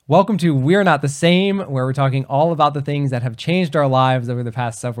Welcome to We're Not the Same, where we're talking all about the things that have changed our lives over the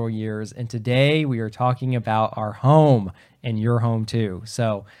past several years. And today we are talking about our home and your home too.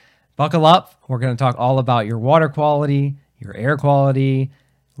 So buckle up. We're going to talk all about your water quality, your air quality,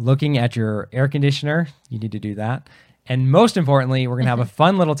 looking at your air conditioner. You need to do that. And most importantly, we're going to have a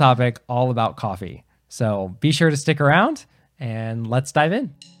fun little topic all about coffee. So be sure to stick around and let's dive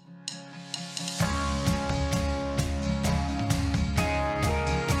in.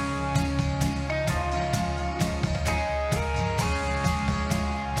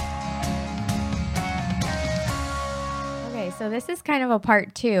 So this is kind of a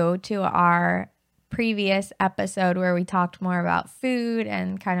part 2 to our previous episode where we talked more about food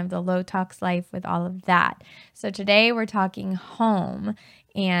and kind of the low tox life with all of that. So today we're talking home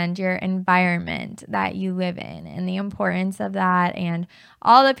and your environment that you live in and the importance of that and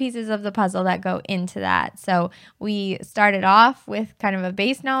all the pieces of the puzzle that go into that. So we started off with kind of a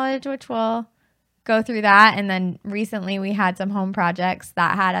base knowledge, which we'll go through that. And then recently we had some home projects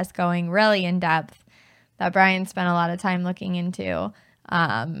that had us going really in depth that Brian spent a lot of time looking into.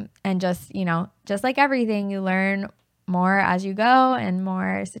 And just like everything, you learn more as you go and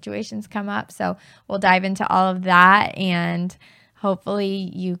more situations come up. So we'll dive into all of that and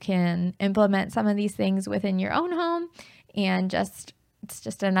hopefully you can implement some of these things within your own home and it's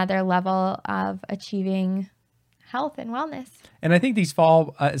just another level of achieving health and wellness. And I think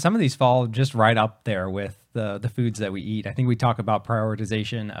some of these fall just right up there with the foods that we eat. I think we talk about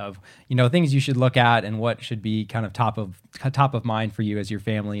prioritization of, things you should look at and what should be kind of top of mind for you as your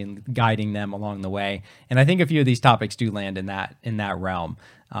family and guiding them along the way. And I think a few of these topics do land in that realm.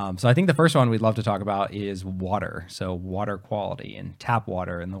 So I think the first one we'd love to talk about is water. So water quality and tap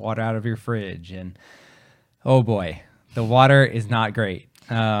water and the water out of your fridge. And oh boy, the water is not great.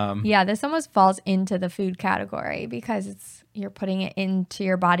 This almost falls into the food category because you're putting it into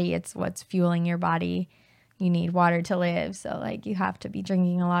your body. It's what's fueling your body. You need water to live. So you have to be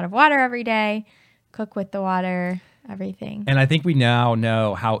drinking a lot of water every day, cook with the water, everything. And I think we now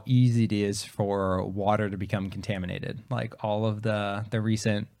know how easy it is for water to become contaminated. Like all of the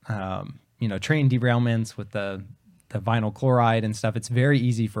recent, train derailments with the vinyl chloride and stuff. It's very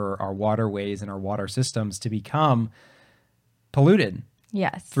easy for our waterways and our water systems to become polluted.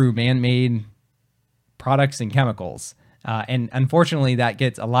 Yes. Through man-made products and chemicals. And unfortunately,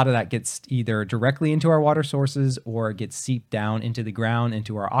 a lot of that gets either directly into our water sources or it gets seeped down into the ground,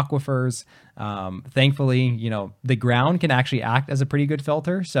 into our aquifers. Thankfully, the ground can actually act as a pretty good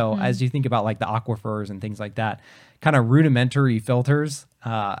filter. So as you think about the aquifers and things like that, kind of rudimentary filters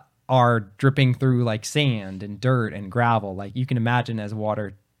are dripping through sand and dirt and gravel. You can imagine as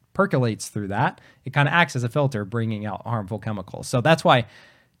water percolates through that, it kind of acts as a filter, bringing out harmful chemicals. So that's why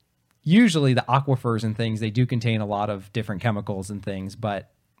usually the aquifers and things, they do contain a lot of different chemicals and things,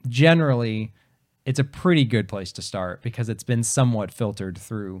 but generally it's a pretty good place to start because it's been somewhat filtered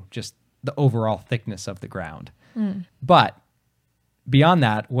through just the overall thickness of the ground. But beyond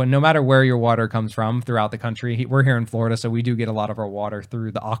that, no matter where your water comes from throughout the country, we're here in Florida, so we do get a lot of our water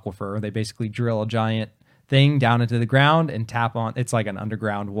through the aquifer. They basically drill a giant thing down into the ground and tap on. It's like an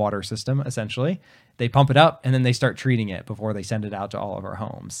underground water system, essentially. They pump it up and then they start treating it before they send it out to all of our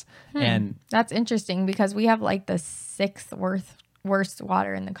homes. And that's interesting because we have the 6th worst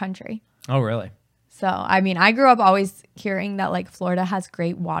water in the country. Oh, really? So, I grew up always hearing that Florida has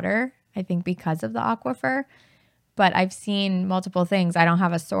great water, I think because of the aquifer, but I've seen multiple things. I don't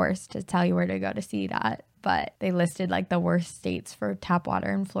have a source to tell you where to go to see that, but they listed the worst states for tap water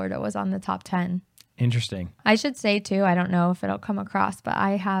and Florida was on the top 10. Interesting. I should say too, I don't know if it'll come across, but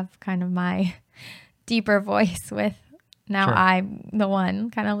I have kind of my deeper voice with now. Sure. I'm the one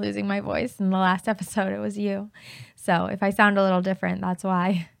kind of losing my voice. In the last episode, it was you. So if I sound a little different, that's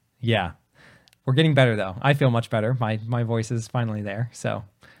why. Yeah. We're getting better though. I feel much better. My voice is finally there. So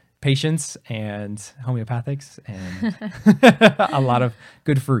patience and homeopathics and a lot of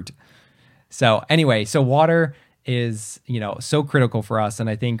good fruit. So anyway, water is, so critical for us. And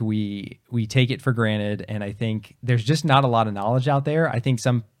I think we take it for granted. And I think there's just not a lot of knowledge out there. I think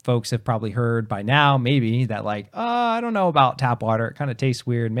some folks have probably heard by now, maybe that I don't know about tap water. It kind of tastes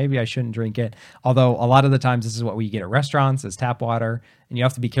weird. Maybe I shouldn't drink it. Although a lot of the times this is what we get at restaurants is tap water. And you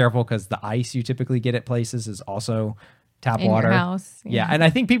have to be careful because the ice you typically get at places is also tap water. In your house. Yeah. And I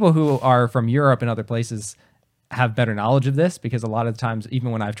think people who are from Europe and other places have better knowledge of this because a lot of the times,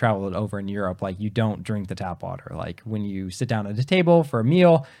 even when I've traveled over in Europe, you don't drink the tap water. When you sit down at a table for a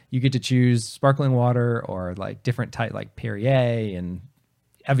meal, you get to choose sparkling water or different type, Perrier and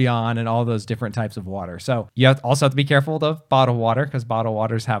Evian and all those different types of water. So you also have to be careful of bottled water because bottled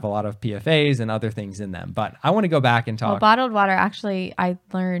waters have a lot of PFAs and other things in them. But I want to go back and talk. Well, bottled water, actually, I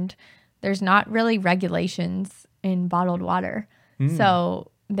learned there's not really regulations in bottled water.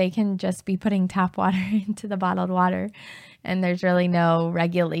 So they can just be putting tap water into the bottled water. And there's really no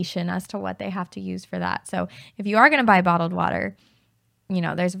regulation as to what they have to use for that. So if you are going to buy bottled water,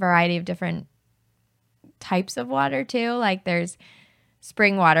 there's a variety of different types of water too. Like there's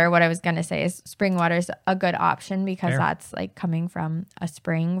spring water. What I was going to say is spring water is a good option because that's like coming from a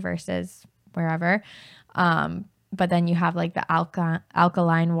spring versus wherever. But then you have like the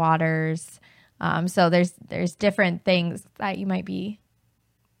alkaline waters. So there's different things that you might be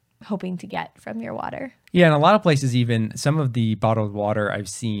hoping to get from your water. Yeah, in a lot of places, even some of the bottled water I've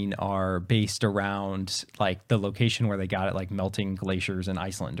seen are based around like the location where they got it, like melting glaciers in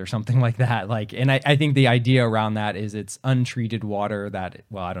Iceland or something like that. And I think the idea around that is it's untreated water that,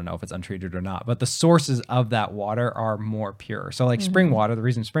 well, I don't know if it's untreated or not, but the sources of that water are more pure. So like spring water, the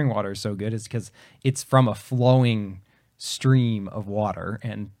reason spring water is so good is because it's from a flowing stream of water,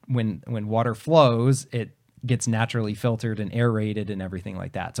 and when water flows, it gets naturally filtered and aerated and everything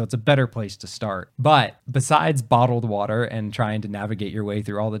like that. So it's a better place to start. But besides bottled water and trying to navigate your way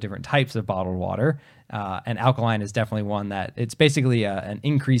through all the different types of bottled water, and alkaline is definitely one that it's basically an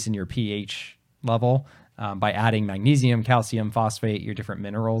increase in your pH level by adding magnesium, calcium, phosphate, your different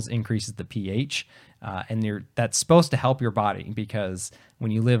minerals increases the pH. And that's supposed to help your body because when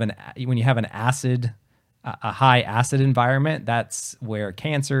you have a high acid environment, that's where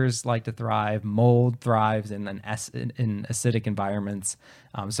cancers like to thrive, mold thrives in acidic environments.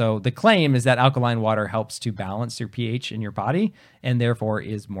 So the claim is that alkaline water helps to balance your pH in your body and therefore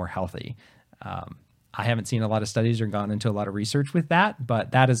is more healthy. I haven't seen a lot of studies or gone into a lot of research with that,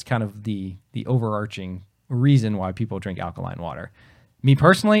 but that is kind of the overarching reason why people drink alkaline water. Me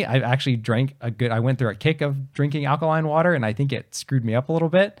personally, I actually I went through a kick of drinking alkaline water, and I think it screwed me up a little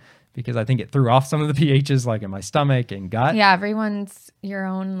bit, because I think it threw off some of the pHs like in my stomach and gut. Yeah, your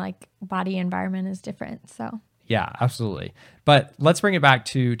own like body environment is different. So yeah, absolutely. But let's bring it back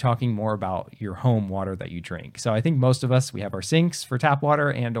to talking more about your home water that you drink. So I think most of us, we have our sinks for tap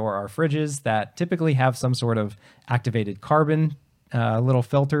water and or our fridges that typically have some sort of activated carbon little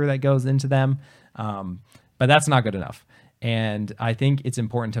filter that goes into them. But that's not good enough. And I think it's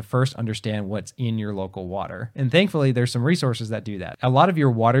important to first understand what's in your local water. And thankfully, there's some resources that do that. A lot of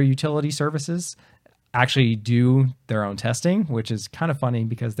your water utility services actually do their own testing, which is kind of funny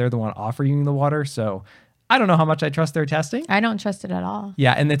because they're the one offering you the water. So I don't know how much I trust their testing. I don't trust it at all.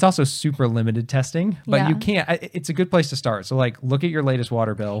 Yeah, and it's also super limited testing, but you can't. It's a good place to start. So like, look at your latest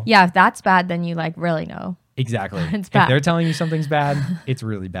water bill. Yeah, if that's bad, then you like really know. Exactly. It's bad. If they're telling you something's bad, it's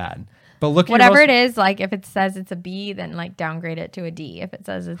really bad. But look at whatever it is, like if it says it's a B, then like downgrade it to a D. If it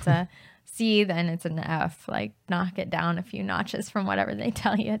says it's a C, then it's an F. Like knock it down a few notches from whatever they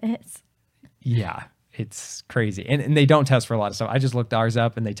tell you it is. Yeah, it's crazy. And they don't test for a lot of stuff. I just looked ours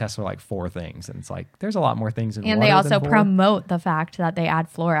up and they test for like 4 things. And it's like, there's a lot more things in water. And they also promote the fact that they add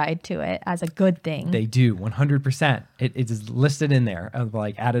fluoride to it as a good thing. They do, 100%. It is listed in there of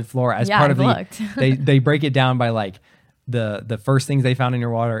like added fluoride as I've part of looked. They break it down by like the first things they found in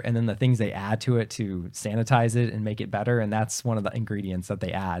your water and then the things they add to it to sanitize it and make it better. And that's one of the ingredients that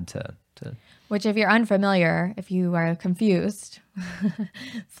they add to. Which if you're unfamiliar, if you are confused,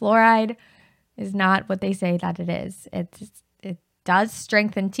 fluoride is not what they say that it is. It does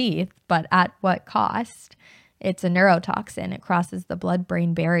strengthen teeth, but at what cost? It's a neurotoxin. It crosses the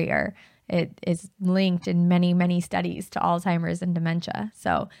blood-brain barrier. It is linked in many, many studies to Alzheimer's and dementia.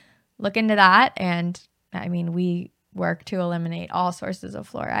 So look into that. And I mean, we work to eliminate all sources of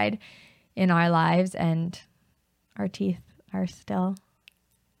fluoride in our lives, and our teeth are still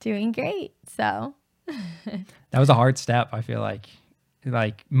doing great. So that was a hard step. I feel like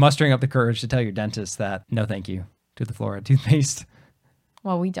mustering up the courage to tell your dentist that no thank you to the fluoride toothpaste.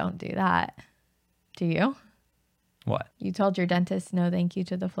 Well, we don't do that. Do you? What? You told your dentist no thank you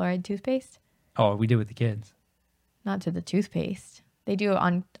to the fluoride toothpaste? Oh, we do with the kids. Not to the toothpaste. They do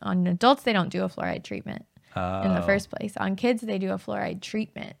on adults. They don't do a fluoride treatment in the first place. On kids, they do a fluoride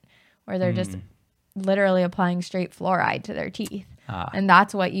treatment where they're just literally applying straight fluoride to their teeth. And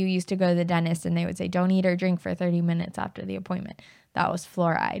that's what you used to go to the dentist and they would say, don't eat or drink for 30 minutes after the appointment. That was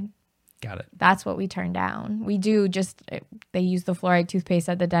fluoride. Got it. That's what we turn down. We do they use the fluoride toothpaste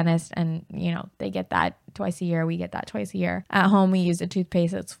at the dentist and, they get that twice a year. We get that twice a year. At home, we use a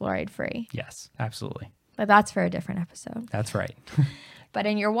toothpaste that's fluoride free. Yes, absolutely. But that's for a different episode. That's right. But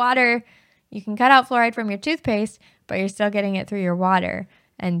in your water, you can cut out fluoride from your toothpaste, but you're still getting it through your water.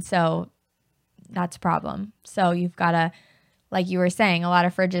 And so that's a problem. So you've got to like you were saying, a lot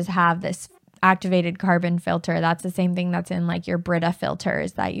of fridges have this activated carbon filter. That's the same thing that's in like your Brita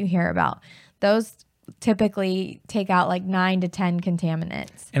filters that you hear about. Those typically take out like 9 to 10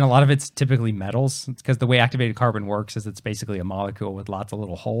 contaminants. And a lot of it's typically metals, because the way activated carbon works is it's basically a molecule with lots of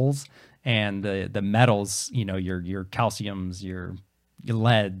little holes. And the metals, your calciums, your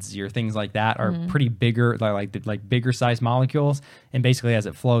leads, your things like that are pretty bigger, like bigger size molecules. And basically as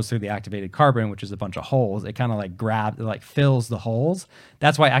it flows through the activated carbon, which is a bunch of holes, it kind of like fills the holes.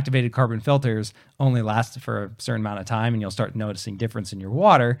 That's why activated carbon filters only last for a certain amount of time, and you'll start noticing difference in your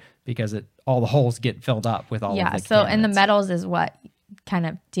water because all the holes get filled up with all of the contaminants. So and the metals is what kind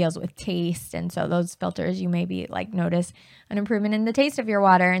of deals with taste, and so those filters you maybe like notice an improvement in the taste of your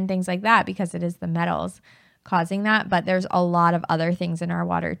water and things like that because it is the metals causing that. But there's a lot of other things in our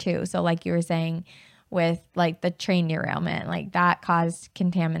water too. So like you were saying with like the train derailment, like that caused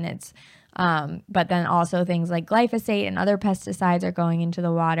contaminants. But then also things like glyphosate and other pesticides are going into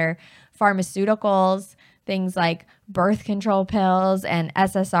the water. Pharmaceuticals, things like birth control pills and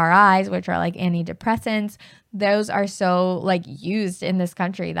SSRIs, which are like antidepressants, those are so like used in this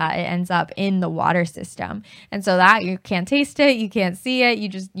country that it ends up in the water system. And so that you can't taste it, you can't see it,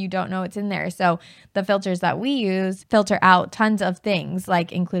 you don't know what's in there. So the filters that we use filter out tons of things,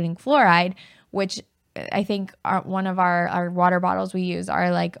 like including fluoride, which I think one of our water bottles we use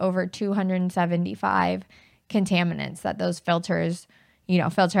are like over 275 contaminants that those filters,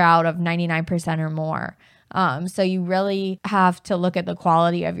 filter out of 99% or more. So you really have to look at the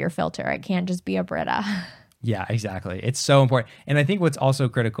quality of your filter. It can't just be a Brita. Yeah, exactly. It's so important. And I think what's also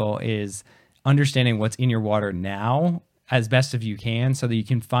critical is understanding what's in your water now as best as you can so that you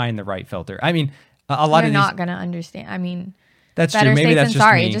can find the right filter. I mean, a lot of these... You're not going to understand. I mean, that's better true. Maybe safe that's than just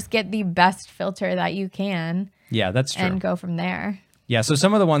sorry. me. Just get the best filter that you can. Yeah, that's true. And go from there. Yeah, so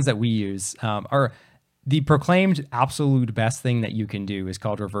some of the ones that we use are... The proclaimed absolute best thing that you can do is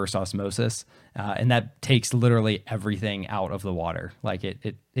called reverse osmosis, and that takes literally everything out of the water. Like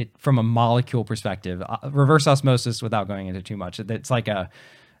it from a molecule perspective, reverse osmosis, without going into too much, it's like I'm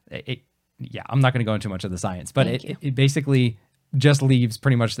not going to go into much of the science, but it basically just leaves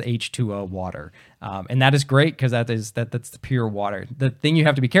pretty much the H2O water, and that is great because that's the pure water. The thing you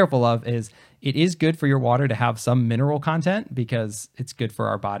have to be careful of is it is good for your water to have some mineral content because it's good for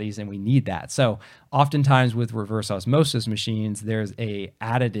our bodies and we need that. So oftentimes with reverse osmosis machines, there's a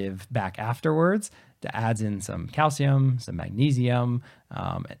additive back afterwards that adds in some calcium, some magnesium,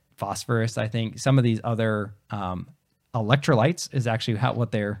 phosphorus. I think some of these other electrolytes is actually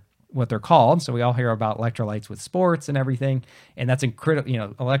what they're called. So we all hear about electrolytes with sports and everything, and that's critical.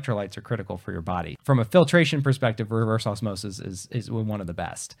 Electrolytes are critical for your body. From a filtration perspective, reverse osmosis is one of the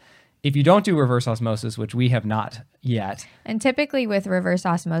best. If you don't do reverse osmosis, which we have not yet. And typically with reverse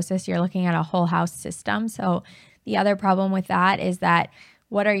osmosis, you're looking at a whole house system. So the other problem with that is that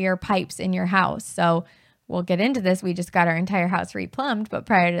what are your pipes in your house? So we'll get into this. We just got our entire house replumbed, but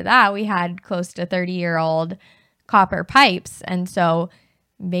prior to that, we had close to 30-year-old copper pipes. And so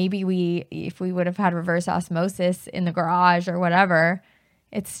maybe if we would have had reverse osmosis in the garage or whatever,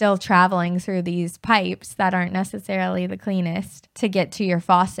 it's still traveling through these pipes that aren't necessarily the cleanest to get to your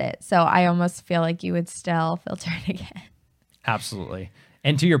faucet. So I almost feel like you would still filter it again. Absolutely.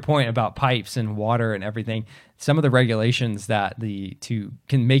 And to your point about pipes and water and everything, some of the regulations that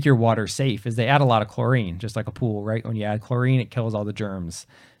can make your water safe is they add a lot of chlorine, just like a pool, right? When you add chlorine, it kills all the germs.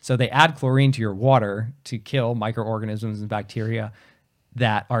 So they add chlorine to your water to kill microorganisms and bacteria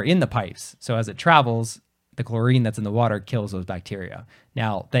that are in the pipes. So as it travels, the chlorine that's in the water kills those bacteria.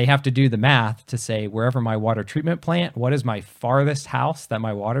 Now, they have to do the math to say, wherever my water treatment plant, what is my farthest house that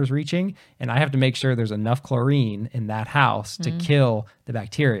my water's reaching? And I have to make sure there's enough chlorine in that house to kill the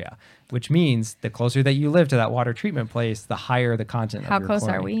bacteria, which means the closer that you live to that water treatment place, the higher the content of your chlorine. How close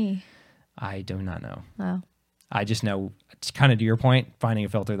are we? I do not know. Oh. I just know, kind of to your point, finding a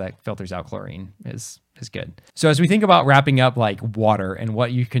filter that filters out chlorine is good. So as we think about wrapping up like water and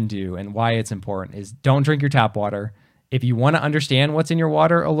what you can do and why it's important is don't drink your tap water. If you want to understand what's in your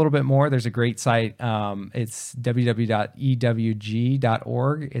water a little bit more, there's a great site. It's www.ewg.org.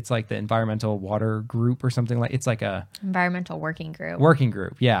 It's like the Environmental Water Group or something like. It's like a Environmental Working Group. Working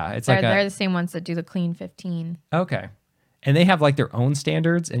group, yeah. They're the same ones that do the Clean 15. Okay, and they have like their own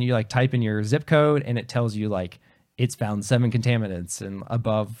standards, and you like type in your zip code, and it tells you like it's found 7 contaminants and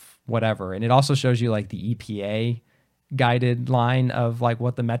above whatever, and it also shows you like the EPA guided line of like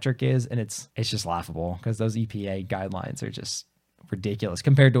what the metric is, and it's just laughable because those EPA guidelines are just ridiculous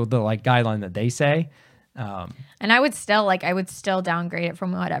compared to the like guideline that they say. And I would still downgrade it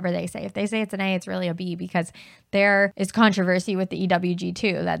from whatever they say. If they say it's an A, it's really a B, because there is controversy with the EWG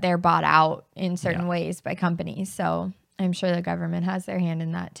too, that they're bought out in certain ways by companies. So I'm sure the government has their hand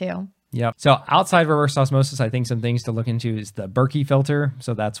in that too. Yep. So outside reverse osmosis, I think some things to look into is the Berkey filter.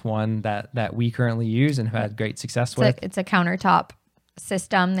 So that's one that we currently use and have had great success with. It's a countertop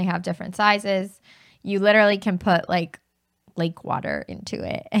system. They have different sizes. You literally can put like lake water into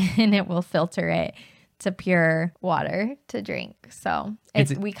it and it will filter it to pure water to drink. So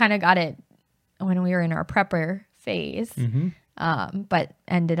we kind of got it when we were in our prepper phase, but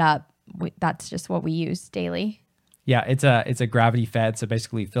ended up, that's just what we use daily. Yeah, it's a gravity fed. So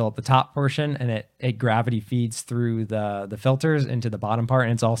basically fill up the top portion and it gravity feeds through the filters into the bottom part,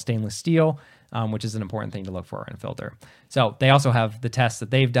 and it's all stainless steel, which is an important thing to look for in a filter. So they also have the tests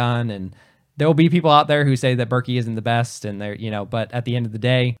that they've done, and there will be people out there who say that Berkey isn't the best, and they're, but at the end of the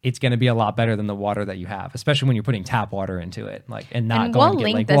day, it's going to be a lot better than the water that you have, especially when you're putting tap water into it, and going to get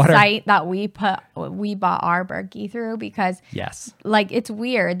link lake the water. site that we bought our Berkey through, because yes, it's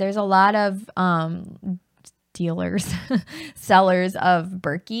weird. There's a lot of dealers, sellers of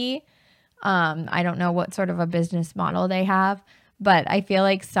Berkey. I don't know what sort of a business model they have, but I feel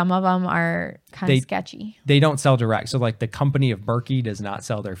like some of them are kind of sketchy. They don't sell direct. So the company of Berkey does not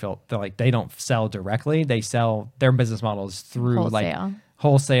sell their filter. They don't sell directly. They sell, their business model is through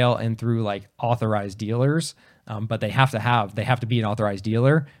wholesale and through authorized dealers. But they have to be an authorized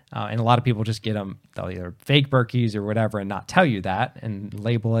dealer. And a lot of people just get them, they'll either fake Berkeys or whatever and not tell you that and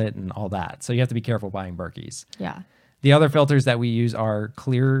label it and all that. So you have to be careful buying Berkeys. Yeah. The other filters that we use are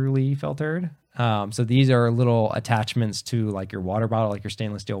clearly filtered. So these are little attachments to your water bottle, your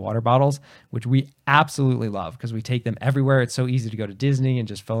stainless steel water bottles, which we absolutely love because we take them everywhere. It's so easy to go to Disney and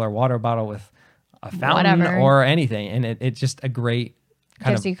just fill our water bottle with a fountain or anything. And it's just a great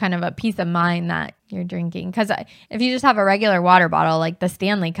gives you kind of a peace of mind that you're drinking. Because if you just have a regular water bottle, like the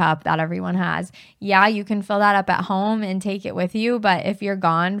Stanley Cup that everyone has, yeah, you can fill that up at home and take it with you. But if you're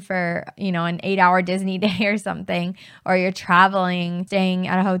gone for, an 8-hour Disney day or something, or you're traveling, staying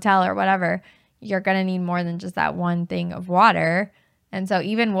at a hotel or whatever, you're going to need more than just that one thing of water. And so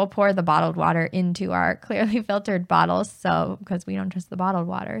even we'll pour the bottled water into our clearly filtered bottles. So because we don't trust the bottled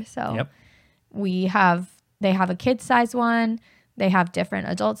water. So they have a kid size one. They have different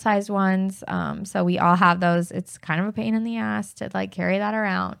adult size ones. So we all have those. It's kind of a pain in the ass to carry that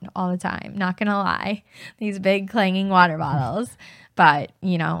around all the time. Not going to lie. These big clanging water bottles. But,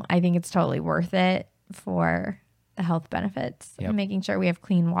 I think it's totally worth it for the health benefits and making sure we have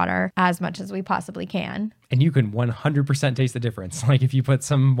clean water as much as we possibly can. And you can 100% taste the difference. If you put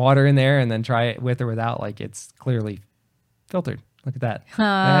some water in there and then try it with or without, it's clearly filtered. Look at that.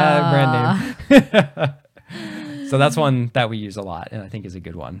 Brand name. So that's one that we use a lot and I think is a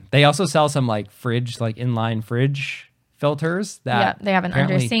good one. They also sell some fridge, inline fridge filters that they have an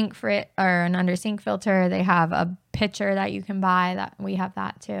under sink filter. They have a pitcher that you can buy that we have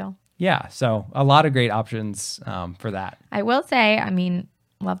that too. Yeah. So a lot of great options for that. I will say,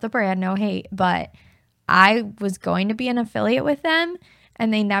 love the brand, no hate, but I was going to be an affiliate with them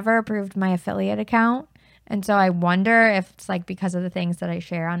and they never approved my affiliate account. And so I wonder if it's because of the things that I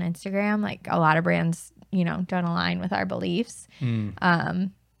share on Instagram, a lot of brands don't align with our beliefs.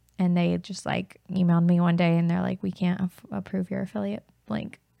 And they just emailed me one day and they're like, we can't approve your affiliate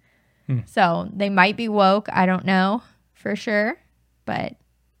link. So they might be woke. I don't know for sure, but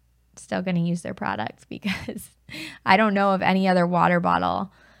still going to use their product because I don't know of any other water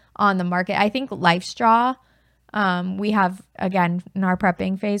bottle on the market. I think Life Straw, we have, again, in our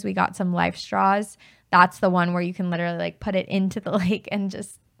prepping phase, we got some Life Straws. That's the one where you can literally put it into the lake and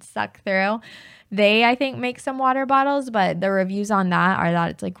just suck through. They, I think, make some water bottles, but the reviews on that are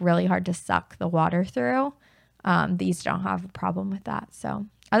that it's really hard to suck the water through. These don't have a problem with that. So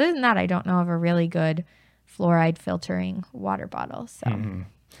other than that, I don't know of a really good fluoride filtering water bottle. So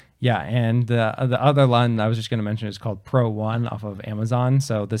yeah, and the other one I was just going to mention is called Pro One off of Amazon.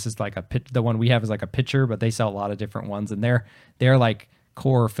 So this is the one we have is a pitcher, but they sell a lot of different ones, and their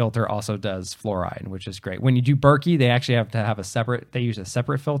core filter also does fluoride, which is great. When you do Berkey, they actually have to have they use a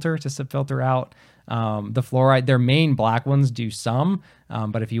separate filter to filter out the fluoride. Their main black ones do some,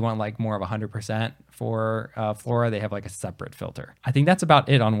 but if you want more of 100% for fluoride, they have a separate filter. I think that's about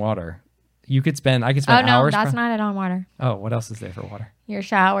it on water. I could spend hours. Oh no, that's not it on water. Oh, what else is there for water? Your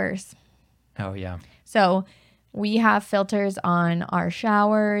showers. Oh yeah. So we have filters on our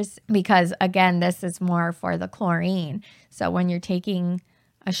showers because, again, this is more for the chlorine. So when you're taking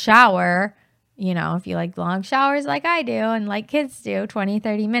a shower, if you like long showers like I do and like kids do, 20,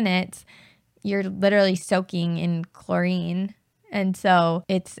 30 minutes, you're literally soaking in chlorine. And so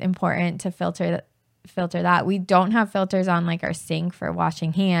it's important to filter that. We don't have filters on our sink for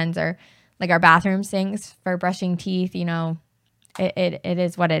washing hands or our bathroom sinks for brushing teeth, it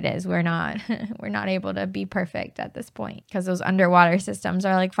is what it is. We're not we're not able to be perfect at this point because those underwater systems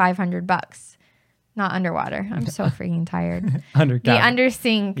are like $500. Not underwater. I'm so freaking tired. The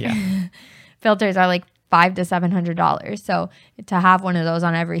undersink filters are like $500 to $700. So to have one of those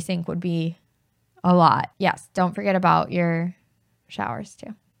on every sink would be a lot. Yes. Don't forget about your showers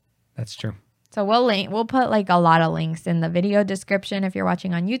too. That's true. So we'll put like a lot of links in the video description if you're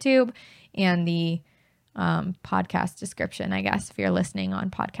watching on YouTube, and the podcast description, I guess, if you're listening on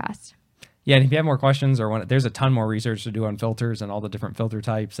podcast. Yeah, and if you have more questions there's a ton more research to do on filters and all the different filter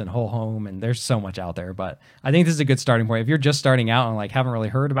types and whole home, and there's so much out there. But I think this is a good starting point. If you're just starting out and like haven't really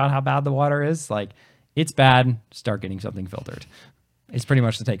heard about how bad the water is, like it's bad, start getting something filtered. It's pretty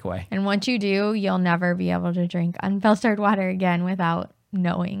much the takeaway. And once you do, you'll never be able to drink unfiltered water again without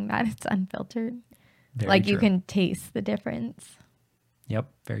knowing that it's unfiltered. Very true. You can taste the difference.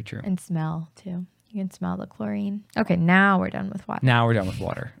 Yep, very true. And smell too. You can smell the chlorine. Okay, now we're done with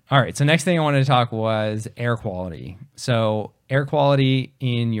water. All right, so next thing I wanted to talk was air quality. So air quality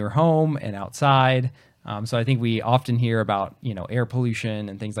in your home and outside. So I think we often hear about, air pollution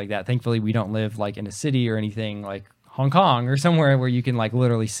and things like that. Thankfully, we don't live like in a city or anything like Hong Kong or somewhere where you can like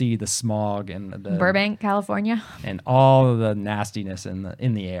literally see the smog and the Burbank, California, and all of the nastiness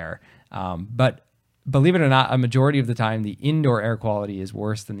in the air. But believe it or not, a majority of the time, the indoor air quality is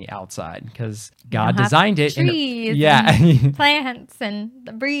worse than the outside because God designed it. Trees, and plants, and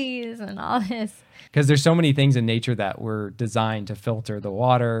the breeze, and all this. Because there's so many things in nature that were designed to filter the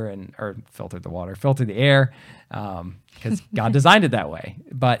air, because God designed it that way.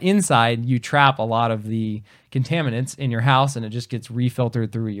 But inside, you trap a lot of the contaminants in your house, and it just gets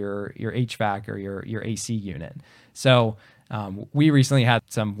refiltered through your HVAC or your AC unit. So we recently had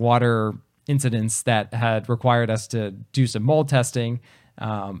some water incidents that had required us to do some mold testing.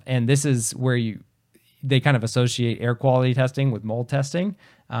 And this is where they kind of associate air quality testing with mold testing.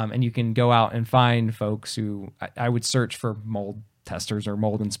 And you can go out and find folks who I would search for mold testers or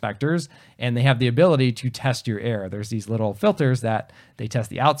mold inspectors, and they have the ability to test your air. There's these little filters that they test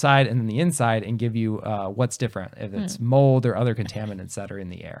the outside and then the inside and give you what's different, if it's mold or other contaminants that are in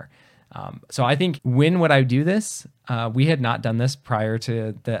the air. So I think when would I do this? We had not done this prior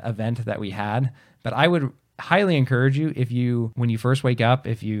to the event that we had, but I would highly encourage you, when you first wake up,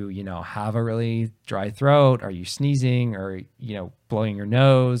 if you have a really dry throat, are you sneezing or, blowing your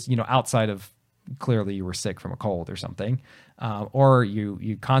nose, outside of clearly you were sick from a cold or something, or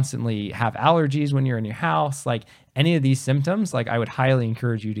you constantly have allergies when you're in your house, like any of these symptoms, like I would highly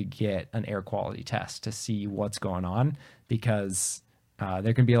encourage you to get an air quality test to see what's going on, because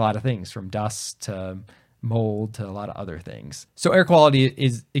there can be a lot of things from dust to mold to a lot of other things. So air quality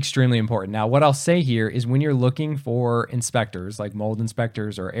is extremely important. Now, what I'll say here is when you're looking for inspectors, like mold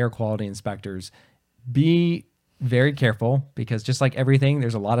inspectors or air quality inspectors, be very careful, because just like everything,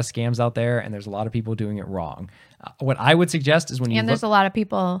 there's a lot of scams out there and there's a lot of people doing it wrong. What I would suggest is there's a lot of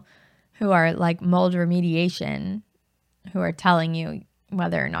people who are like mold remediation who are telling you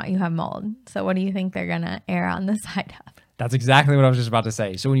whether or not you have mold. So what do you think they're going to err on the side of? That's exactly what I was just about to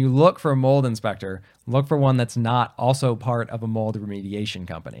say. So when you look for a mold inspector, look for one that's not also part of a mold remediation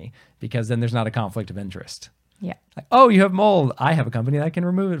company, because then there's not a conflict of interest. Yeah. Like, oh, you have mold. I have a company that can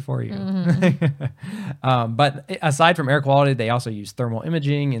remove it for you. Mm-hmm. But aside from air quality, they also use thermal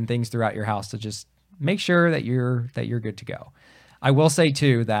imaging and things throughout your house to just make sure that you're good to go. I will say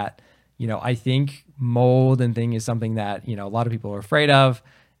too that, I think mold and thing is something that, a lot of people are afraid of,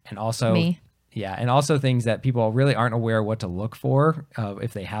 and also me. Yeah, and also things that people really aren't aware what to look for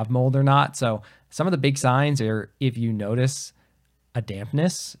if they have mold or not. So some of the big signs are if you notice a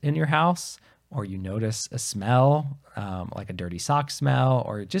dampness in your house, or you notice a smell, like a dirty sock smell,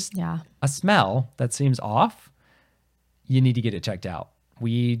 or just a smell that seems off, you need to get it checked out.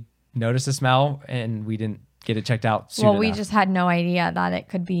 We noticed a smell and we didn't get it checked out soon enough. We just had no idea that it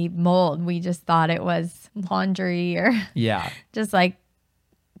could be mold. We just thought it was laundry or just like,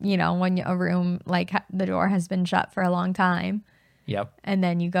 when a room, like the door has been shut for a long time. Yep. And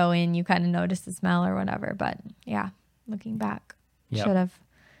then you go in, you kind of notice the smell or whatever. But looking back, should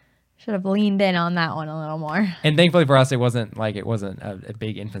have leaned in on that one a little more. And thankfully for us, it wasn't a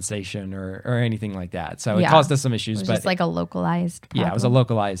big infestation or anything like that. So it caused us some issues. It was just like a localized problem. Yeah, it was a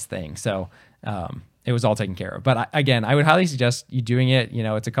localized thing. So it was all taken care of. But again, I would highly suggest you doing it.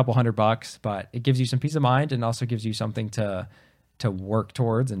 It's a couple $100, but it gives you some peace of mind and also gives you something to work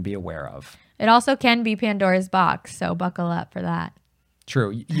towards and be aware of. It also can be Pandora's box, so buckle up for that.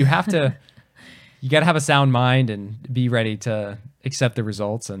 True. You have to, you got to have a sound mind and be ready to accept the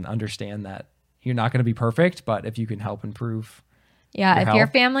results and understand that you're not going to be perfect, but if you can help improve, Yeah, your if your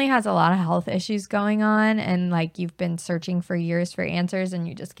health. family has a lot of health issues going on and like you've been searching for years for answers and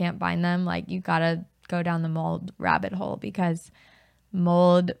you just can't find them, like you gotta go down the mold rabbit hole because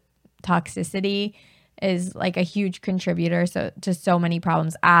mold toxicity is like a huge contributor to so many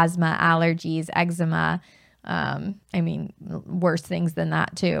problems: asthma, allergies, eczema. I mean, worse things than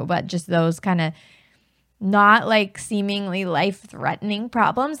that too, but just those kind of not like seemingly life-threatening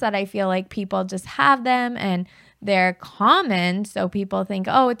problems that I feel like people just have them and they're common. So people think,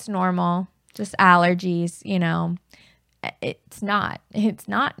 oh, it's normal, just allergies, you know. It's not. It's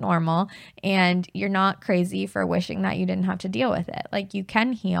not normal. And you're not crazy for wishing that you didn't have to deal with it. Like you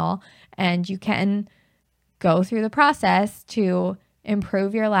can heal and you can go through the process to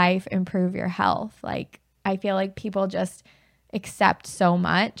improve your life, improve your health. Like I feel like people just accept so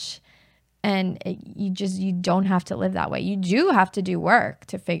much and you don't have to live that way. You do have to do work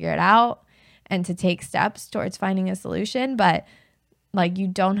to figure it out and to take steps towards finding a solution, but like you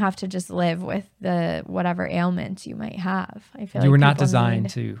don't have to just live with the whatever ailments you might have. I feel You like were not people designed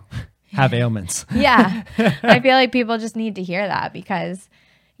need- to have ailments. Yeah. I feel like people just need to hear that because,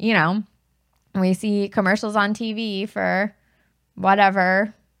 you know, we see commercials on TV for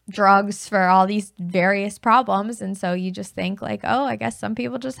whatever drugs for all these various problems. And so you just think like, oh, I guess some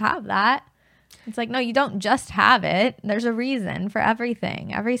people just have that. It's like, no, you don't just have it. There's a reason for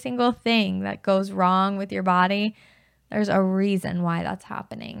everything. Every single thing that goes wrong with your body, there's a reason why that's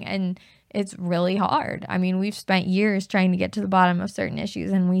happening. And it's really hard. I mean, we've spent years trying to get to the bottom of certain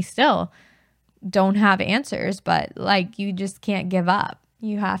issues and we still don't have answers, but like you just can't give up.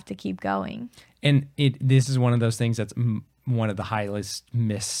 You have to keep going. And this is one of those things that's one of the highest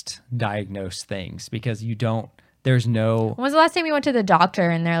misdiagnosed things because there's no. When was the last time you went to the doctor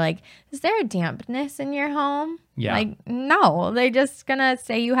and they're like, is there a dampness in your home? Yeah. Like, no, they're just going to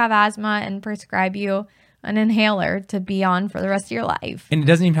say you have asthma and prescribe you an inhaler to be on for the rest of your life. And it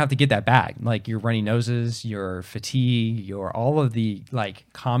doesn't even have to get that bad. Like your runny noses, your fatigue, all of the like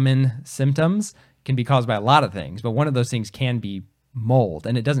common symptoms can be caused by a lot of things. But one of those things can be mold.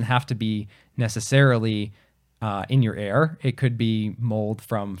 And it doesn't have to be necessarily in your air. It could be mold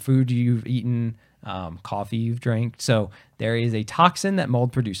from food you've eaten, coffee you've drank. So there is a toxin that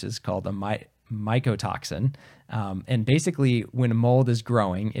mold produces called a mycotoxin. And basically, when a mold is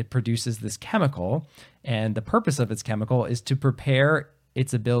growing, it produces this chemical. And the purpose of its chemical is to prepare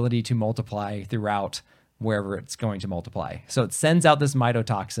its ability to multiply throughout wherever it's going to multiply. So it sends out this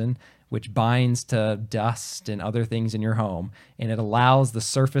mycotoxin, which binds to dust and other things in your home. And it allows the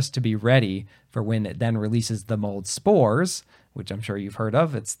surface to be ready for when it then releases the mold spores, which I'm sure you've heard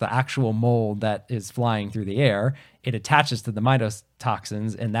of. It's the actual mold that is flying through the air. It attaches to the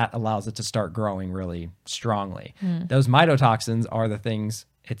mycotoxins, and that allows it to start growing really strongly. Those mycotoxins are the things,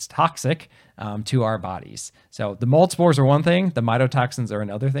 it's toxic to our bodies. So the mold spores are one thing. The mycotoxins are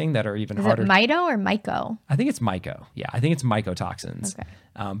another thing that are even harder. Is it Mito or Myco? I think it's myco. Yeah, I think it's mycotoxins. Okay.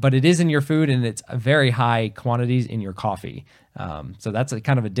 But it is in your food, and it's very high quantities in your coffee. So that's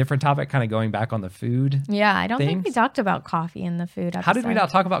kind of a different topic, kind of going back on the food. Yeah, I don't think we things. talked about coffee in the food episode. How did we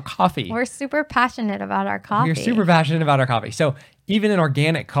not talk about coffee? We're super passionate about our coffee. We're super passionate about our coffee. So even in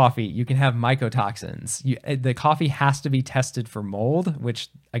organic coffee, you can have mycotoxins. The coffee has to be tested for mold, which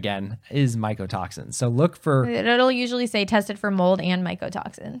again is mycotoxins. So look for. It'll usually say tested for mold and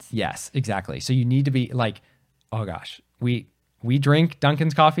mycotoxins. Yes, exactly. So you need to be like, oh gosh, we drink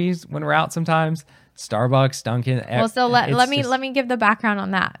Dunkin's coffees when we're out sometimes. Starbucks, Dunkin'. Well, so let me give the background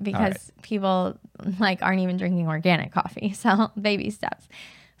on that because people like aren't even drinking organic coffee. So baby steps.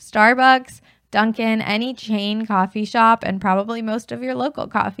 Starbucks, Dunkin', any chain coffee shop, and probably most of your local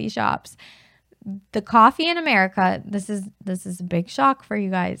coffee shops. The coffee in America, this is a big shock for you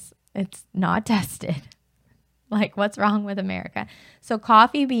guys. It's not tested. Like, what's wrong with America? So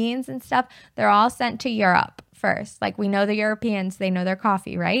coffee beans and stuff, they're all sent to Europe first. Like, we know the Europeans, they know their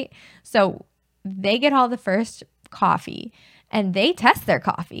coffee, right? So they get all the first coffee and they test their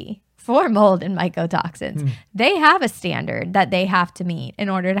coffee for mold and mycotoxins. They have a standard that they have to meet in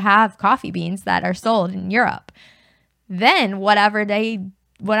order to have coffee beans that are sold in Europe. Then whatever they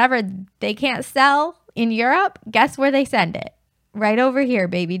can't sell in Europe, guess where they send it? Right over here,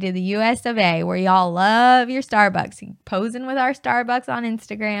 baby, to the US of A, where y'all love your Starbucks. Posing with our Starbucks on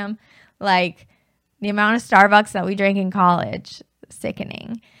Instagram. Like, the amount of Starbucks that we drank in college,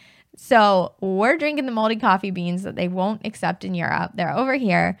 sickening. So we're drinking the moldy coffee beans that they won't accept in Europe. They're over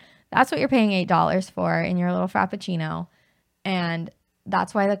here. That's what you're paying $8 for in your little Frappuccino. And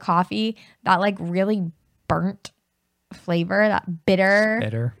that's why the coffee, that like really burnt flavor, that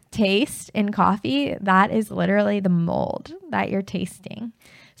bitter taste in coffee, that is literally the mold that you're tasting.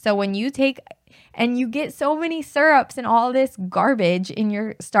 So when you take And you get so many syrups and all this garbage in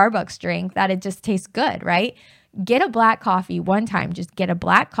your Starbucks drink that it just tastes good, right? Get a black coffee one time. Just get a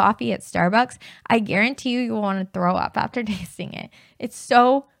black coffee at Starbucks. I guarantee you will want to throw up after tasting it. It's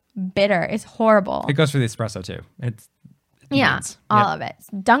so bitter. It's horrible. It goes for the espresso too. It's all of it.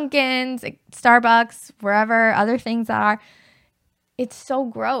 Dunkin's, Starbucks, wherever, other things that are. It's so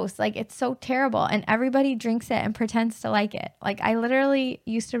gross. Like, it's so terrible. And everybody drinks it and pretends to like it. Like, I literally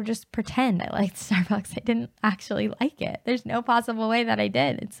used to just pretend I liked Starbucks. I didn't actually like it. There's no possible way that I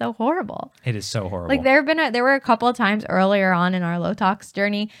did. It's so horrible. It is so horrible. Like, there were a couple of times earlier on in our low tox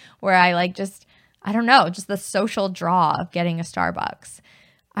journey where I like just, I don't know, just the social draw of getting a Starbucks.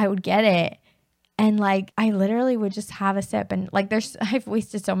 I would get it. And like, I literally would just have a sip. And like, I've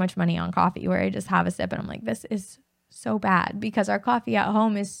wasted so much money on coffee where I just have a sip and I'm like, this is so bad, because our coffee at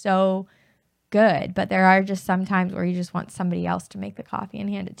home is so good. But there are just some times where you just want somebody else to make the coffee and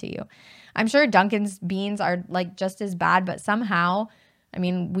hand it to you. I'm sure Dunkin's beans are like just as bad, but somehow, I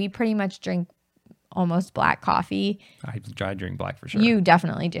mean, we pretty much drink almost black coffee. I drink black for sure. You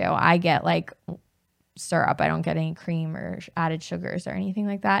definitely do. I get like syrup. I don't get any cream or added sugars or anything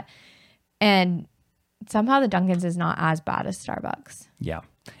like that. And somehow the Dunkin's is not as bad as Starbucks. Yeah.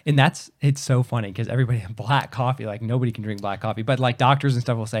 And it's so funny because everybody black coffee, like nobody can drink black coffee, but like doctors and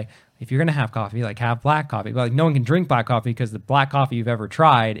stuff will say, if you're going to have coffee, like have black coffee, but like no one can drink black coffee because the black coffee you've ever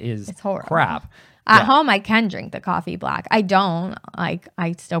tried is crap. At home, I can drink the coffee black. I don't like,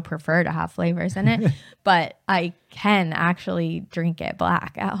 I still prefer to have flavors in it, but I can actually drink it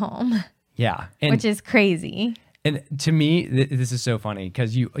black at home. Yeah. Which is crazy. And to me, this is so funny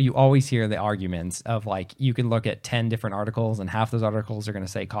because you always hear the arguments of like, you can look at 10 different articles and half those articles are going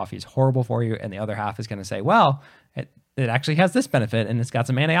to say coffee is horrible for you. And the other half is going to say, well, it actually has this benefit and it's got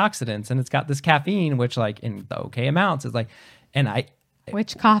some antioxidants and it's got this caffeine, which like in the okay amounts is like,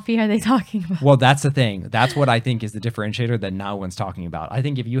 which coffee are they talking about? Well, that's the thing. That's what I think is the differentiator that no one's talking about. I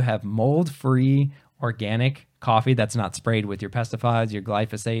think if you have mold-free organic coffee that's not sprayed with your pesticides, your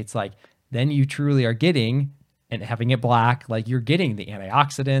glyphosates, like then you truly are getting, and having it black, like you're getting the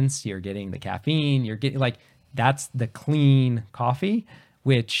antioxidants, you're getting the caffeine, you're getting like, that's the clean coffee,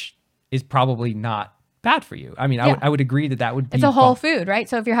 which is probably not bad for you. I mean, I would agree that would be. It's a whole food, right?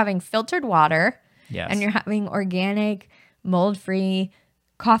 So if you're having filtered water and you're having organic, mold-free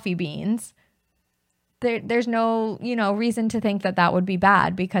coffee beans, there's no, reason to think that would be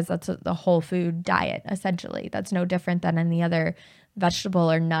bad because that's the whole food diet, essentially. That's no different than any other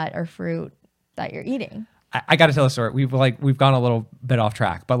vegetable or nut or fruit that you're eating. I got to tell a story. We've gone a little bit off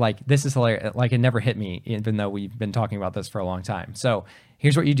track, but like this is hilarious. Like it never hit me, even though we've been talking about this for a long time. So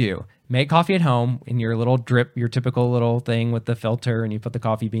here's what you do: make coffee at home in your little drip, your typical little thing with the filter, and you put the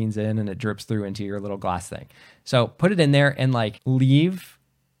coffee beans in, and it drips through into your little glass thing. So put it in there and like leave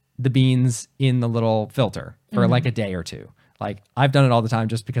the beans in the little filter for like a day or two. Like I've done it all the time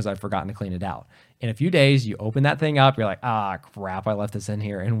just because I've forgotten to clean it out. In a few days, you open that thing up, you're like, crap, I left this in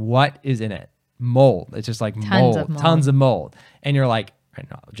here, and what is in it? Mold. It's just like tons of mold. And you're like,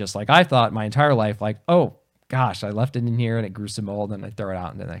 just like I thought my entire life, like, oh gosh, I left it in here and it grew some mold and I throw it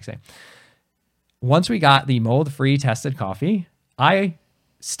out the next day. Once we got the mold-free tested coffee, I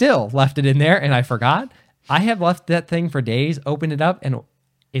still left it in there and I forgot. I have left that thing for days, opened it up, and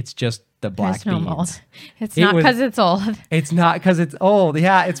it's just the black beans. Mold. It's not because it's old. It's not because it's old.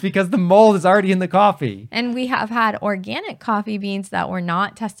 Yeah, it's because the mold is already in the coffee. And we have had organic coffee beans that were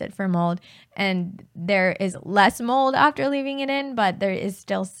not tested for mold, and there is less mold after leaving it in, but there is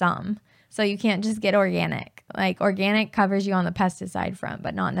still some. So you can't just get organic. Like organic covers you on the pesticide front,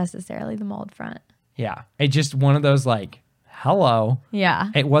 but not necessarily the mold front. Yeah, it's just one of those like, hello. Yeah.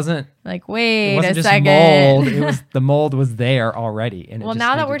 It wasn't like, wait a just second. Mold. It was the mold was there already. And well,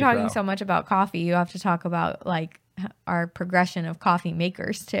 now that we're talking so much about coffee, you have to talk about like our progression of coffee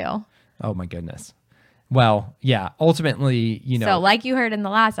makers too. Oh my goodness. Well, yeah, ultimately, So like you heard in the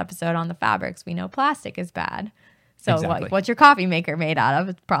last episode on the fabrics, we know plastic is bad. So exactly. what's your coffee maker made out of?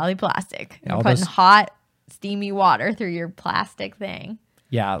 It's probably plastic. You're putting hot, steamy water through your plastic thing.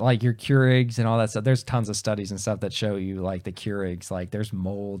 Yeah, like your Keurigs and all that stuff. There's tons of studies and stuff that show you like the Keurigs, like there's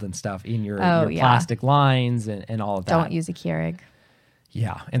mold and stuff in your plastic lines and all of that. Don't use a Keurig.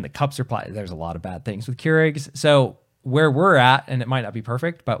 Yeah, and the cups are plastic. There's a lot of bad things with Keurigs. So where we're at, and it might not be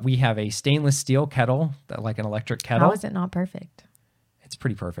perfect, but we have a stainless steel kettle, like an electric kettle. How is it not perfect? It's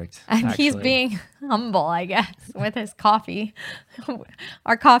pretty perfect. And actually. He's being humble, I guess, with his coffee.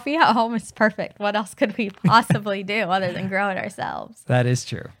 Our coffee at home is perfect. What else could we possibly do other than grow it ourselves? That is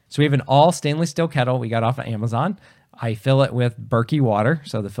true. So we have an all stainless steel kettle we got off of Amazon. I fill it with Berkey water,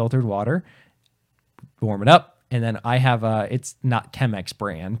 so the filtered water. Warm it up, And then I have it's not Chemex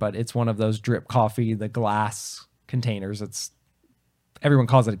brand, but it's one of those drip coffee, the glass containers. Everyone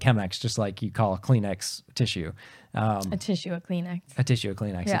calls it a Chemex, just like you call a Kleenex tissue. A tissue of Kleenex. A tissue of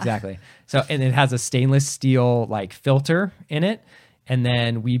Kleenex, Yeah. exactly. So, and it has a stainless steel like filter in it. And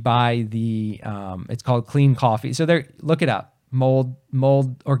then we buy it's called Clean Coffee. So look it up,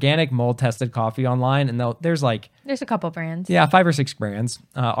 organic mold tested coffee online. And there's a couple brands. Yeah, 5 or 6 brands.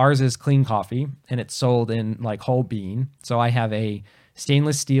 Ours is Clean Coffee, and it's sold in like whole bean. So I have a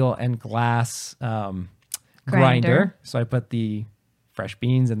stainless steel and glass grinder. So I put the fresh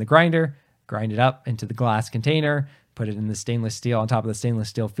beans in the grinder, grind it up into the glass container, put it in the stainless steel on top of the stainless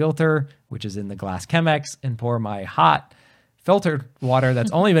steel filter, which is in the glass Chemex, and pour my hot filtered water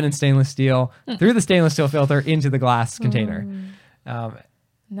that's only been in stainless steel through the stainless steel filter into the glass container. And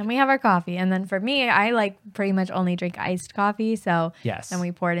then we have our coffee. And then for me, I like pretty much only drink iced coffee. So Yes. then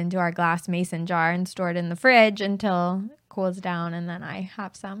we pour it into our glass mason jar and store it in the fridge until it cools down. And then I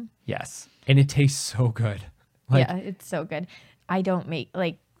have some. Yes. And it tastes so good. Yeah, it's so good. I don't make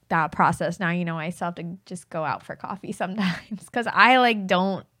like that process now. I still have to just go out for coffee sometimes because I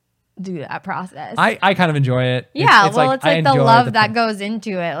don't do that process. I kind of enjoy it. Yeah, it's it's I like the enjoy love that goes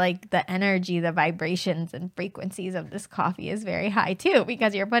into it, like the energy, the vibrations and frequencies of this coffee is very high too,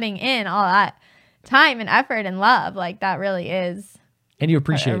 because you're putting in all that time and effort and love. Like that really is and you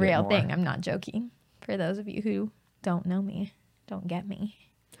appreciate a real it more. thing. I'm not joking. For those of you who don't know me, don't get me,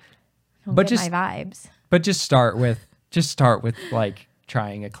 don't But get my vibes. But just start with like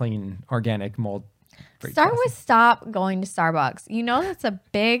trying a clean organic mold. Start with stop going to Starbucks. That's a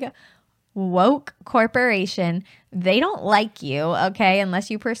big woke corporation. They don't like you, okay,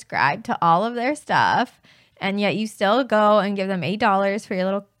 unless you prescribe to all of their stuff. And yet you still go and give them $8 for your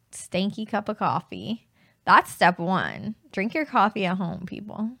little stanky cup of coffee. That's step one. Drink your coffee at home,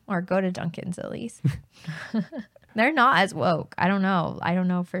 people. Or go to Dunkin's at least. They're not as woke. I don't know. I don't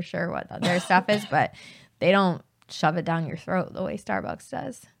know for sure what their stuff is, but they don't shove it down your throat the way Starbucks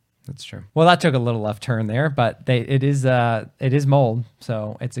does. That's true. Well, that took a little left turn there, but it is mold,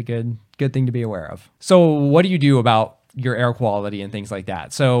 so it's a good thing to be aware of. So what do you do about your air quality and things like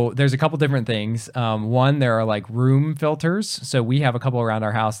that? So there's a couple different things. One, there are like room filters. So we have a couple around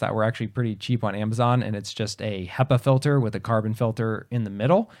our house that were actually pretty cheap on Amazon, and it's just a HEPA filter with a carbon filter in the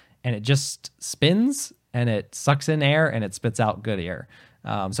middle, and it just spins and it sucks in air and it spits out good air.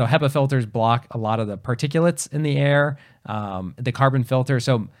 So HEPA filters block a lot of the particulates in the air. The carbon filter,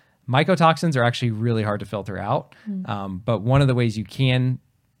 so mycotoxins are actually really hard to filter out. But one of the ways you can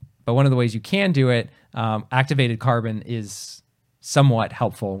do it, activated carbon is somewhat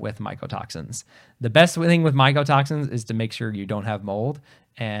helpful with mycotoxins. The best thing with mycotoxins is to make sure you don't have mold.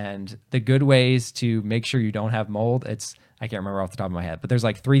 And the good ways to make sure you don't have mold, I can't remember off the top of my head, but there's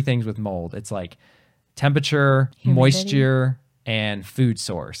like 3 things with mold. It's like temperature, humidity, moisture, and food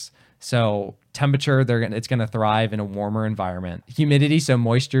source. So temperature, it's going to thrive in a warmer environment. Humidity, so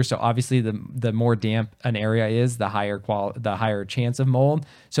moisture. So obviously, the more damp an area is, the higher chance of mold.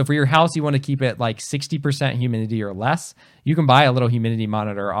 So for your house, you want to keep it like 60% humidity or less. You can buy a little humidity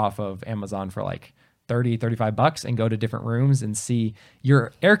monitor off of Amazon for like $30-$35 and go to different rooms and see.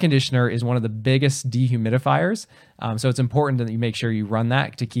 Your air conditioner is one of the biggest dehumidifiers. So it's important that you make sure you run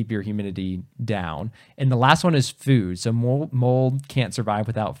that to keep your humidity down. And the last one is food. So mold can't survive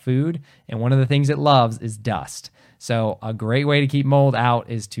without food. And one of the things it loves is dust. So a great way to keep mold out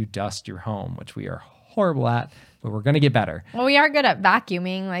is to dust your home, which we are horrible at, but we're going to get better. Well, we are good at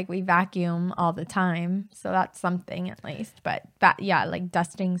vacuuming. Like we vacuum all the time. So that's something at least. But like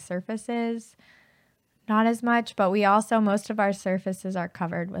dusting surfaces, not as much, but most of our surfaces are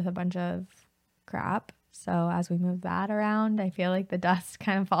covered with a bunch of crap. So as we move that around, I feel like the dust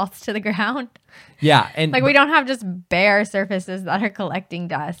kind of falls to the ground. Yeah. And we don't have just bare surfaces that are collecting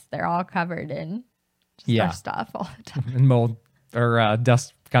dust. They're all covered in just our stuff all the time. And mold or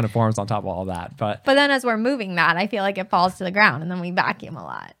dust kind of forms on top of all that. But then as we're moving that, I feel like it falls to the ground and then we vacuum a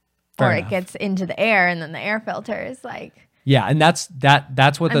lot. Fair or enough. It gets into the air and then the air filter is like... Yeah, and that's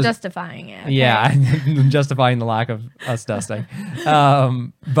what I'm justifying it. Okay? Yeah, I'm justifying the lack of us dusting.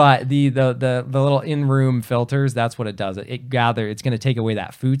 But the little in-room filters, that's what it does. It's going to take away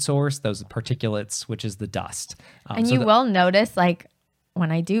that food source, those particulates, which is the dust. And you will notice, like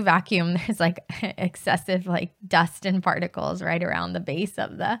when I do vacuum, there's like excessive like dust and particles right around the base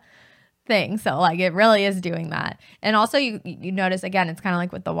of the thing. So like it really is doing that. And also you notice again, it's kind of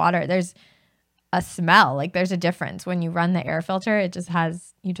like with the water. There's a smell. Like there's a difference when you run the air filter.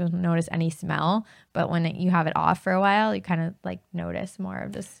 You don't notice any smell, but when you have it off for a while, you kind of like notice more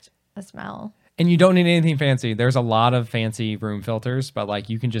of just a smell. And you don't need anything fancy. There's a lot of fancy room filters, but like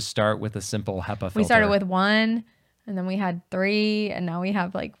you can just start with a simple HEPA filter. We started with 1, and then we had 3, and now we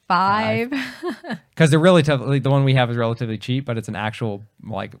have like 5. Because they're really tough. Like the one we have is relatively cheap, but it's an actual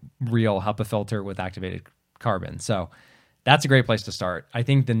like real HEPA filter with activated carbon. So that's a great place to start. I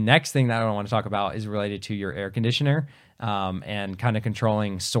think the next thing that I want to talk about is related to your air conditioner and kind of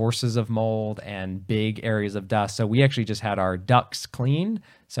controlling sources of mold and big areas of dust. So we actually just had our ducts cleaned.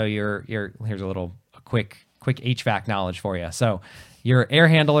 So here's a quick HVAC knowledge for you. So your air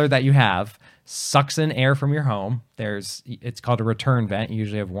handler that you have sucks in air from your home. It's called a return vent. You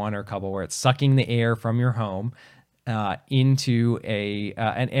usually have one or a couple where it's sucking the air from your home into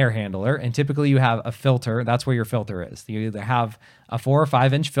an air handler, and typically you have a filter. That's where your filter is. You either have a 4 or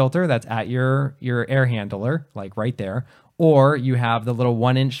 5 inch filter that's at your air handler, like right there, or you have the little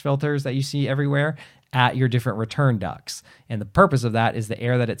 1 inch filters that you see everywhere at your different return ducts. And the purpose of that is the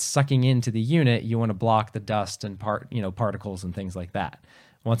air that it's sucking into the unit. You want to block the dust and particles and things like that.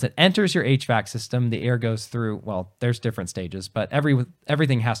 Once it enters your HVAC system, the air goes through, well, there's different stages, but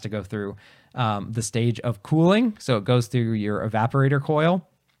everything has to go through the stage of cooling. So it goes through your evaporator coil.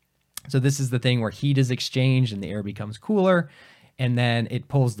 So this is the thing where heat is exchanged and the air becomes cooler, and then it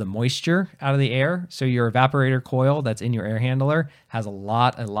pulls the moisture out of the air. So your evaporator coil that's in your air handler has a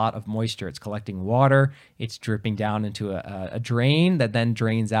lot of moisture. It's collecting water. It's dripping down into a drain that then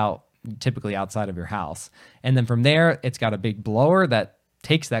drains out, typically outside of your house. And then from there, it's got a big blower that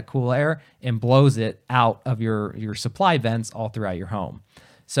takes that cool air and blows it out of your supply vents all throughout your home.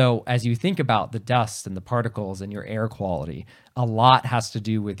 So as you think about the dust and the particles and your air quality, a lot has to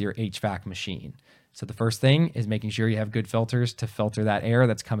do with your HVAC machine. So the first thing is making sure you have good filters to filter that air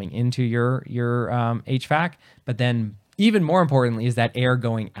that's coming into your HVAC. But then even more importantly is that air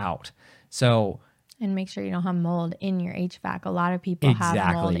going out. And make sure you don't have mold in your HVAC. A lot of people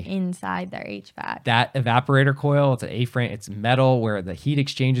have mold inside their HVAC. That evaporator coil, it's an A-frame, it's metal where the heat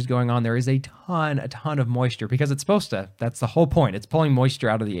exchange is going on. There is a ton of moisture because it's supposed to. That's the whole point. It's pulling moisture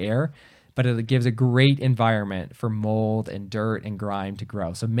out of the air, but it gives a great environment for mold and dirt and grime to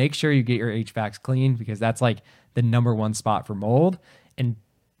grow. So make sure you get your HVACs clean because that's like the number one spot for mold. And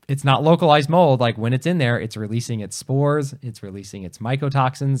it's not localized mold. Like when it's in there, it's releasing its spores, it's releasing its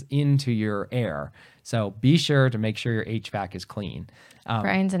mycotoxins into your air. So be sure to make sure your HVAC is clean.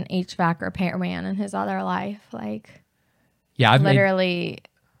 Brian's an HVAC repairman in his other life. Like, yeah,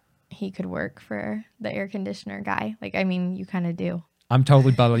 he could work for the air conditioner guy. Like, I mean, you kind of do. I'm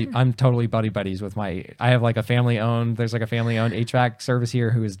totally buddy buddies with I have like there's like a family owned HVAC service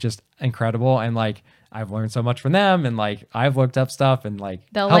here who is just incredible. And like, I've learned so much from them, and like I've looked up stuff and like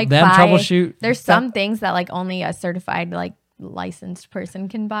they'll help them troubleshoot. There's some things that like only a certified like licensed person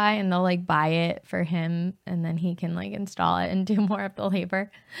can buy, and they'll like buy it for him, and then he can like install it and do more of the labor.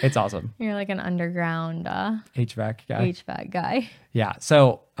 It's awesome. You're like an underground HVAC guy. Yeah.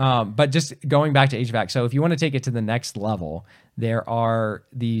 So, but just going back to HVAC. So if you want to take it to the next level, there are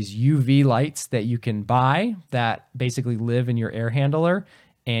these UV lights that you can buy that basically live in your air handler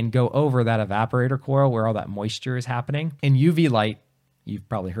and go over that evaporator coil where all that moisture is happening. And UV light, you've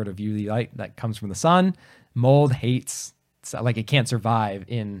probably heard of UV light that comes from the sun. Mold hates, like it can't survive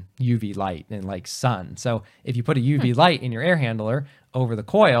in UV light and like sun. So if you put a UV light in your air handler over the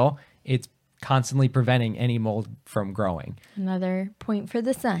coil, it's constantly preventing any mold from growing. Another point for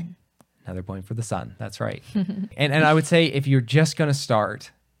the sun. That's right. and I would say if you're just going to start,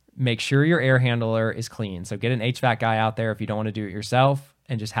 make sure your air handler is clean. So get an HVAC guy out there if you don't want to do it yourself,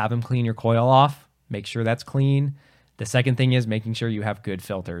 and just have him clean your coil off. Make sure that's clean. The second thing is making sure you have good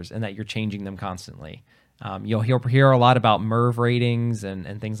filters and that you're changing them constantly. You'll hear a lot about MERV ratings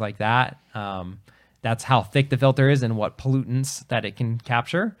and things like that. That's how thick the filter is and what pollutants that it can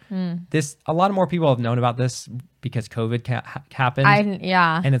capture. A lot of more people have known about this because COVID happened.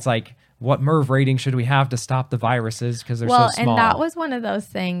 And it's like, what MERV rating should we have to stop the viruses because they're so small? And that was one of those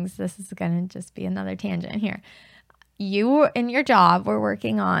things. This is going to just be another tangent here. You in your job were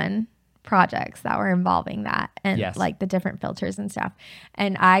working on projects that were involving that and like the different filters and stuff.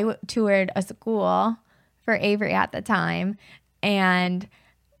 And I toured a school for Avery at the time, and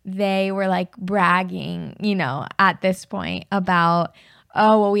they were like bragging, at this point about,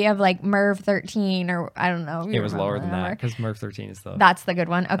 oh, well, we have like MERV 13 or I don't know. It was lower than that because MERV 13 is that's the good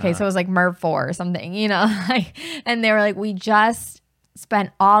one. Okay. So it was like MERV 4 or something, and they were like, we just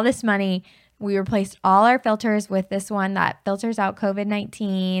spent all this money. We replaced all our filters with this one that filters out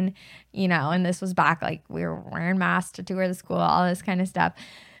COVID-19, and this was back like we were wearing masks to tour the school, all this kind of stuff.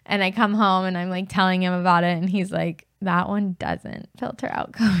 And I come home and I'm like telling him about it. And he's like, that one doesn't filter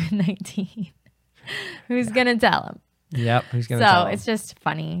out COVID-19. Who's going to tell him? Yep. Who's going to So tell 'em? it's just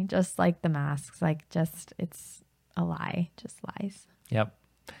funny, just like the masks, like just it's a lie, just lies. Yep.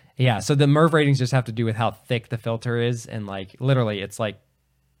 Yeah. So the MERV ratings just have to do with how thick the filter is. And like literally it's like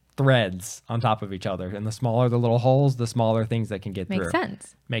threads on top of each other. And the smaller the little holes, the smaller things that can get through. Makes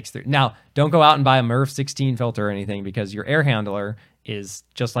sense. Makes through. Now, don't go out and buy a MERV 16 filter or anything because your air handler is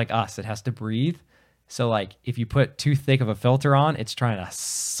just like us. It has to breathe. So like if you put too thick of a filter on, it's trying to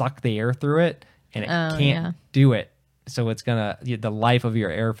suck the air through it and it can't do it. So it's the life of your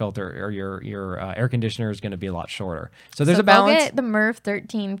air filter or your air conditioner is gonna be a lot shorter. So there's a balance. Go get the MERV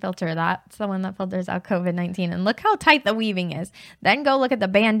 13 filter. That's the one that filters out COVID-19. And look how tight the weaving is. Then go look at the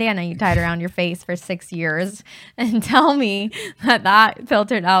bandana you tied around your face for 6 years and tell me that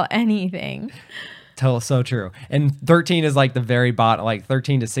filtered out anything. So true. And 13 is like the very bottom. Like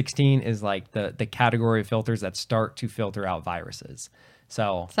 13 to 16 is like the category of filters that start to filter out viruses.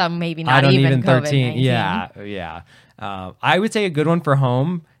 So maybe not I don't even 13. COVID-19. Yeah. I would say a good one for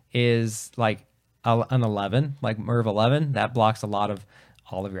home is like an 11, like MERV 11. That blocks a lot of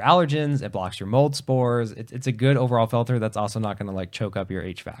all of your allergens. It blocks your mold spores. It's a good overall filter that's also not going to like choke up your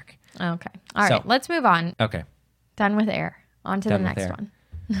HVAC. Okay. All right. Let's move on. Okay. Done with air. On to the next one.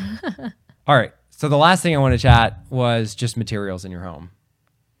 All right. So the last thing I want to chat was just materials in your home.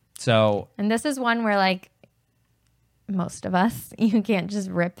 And this is one where like most of us, you can't just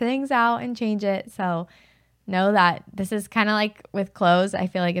rip things out and change it. So know that this is kind of like with clothes. I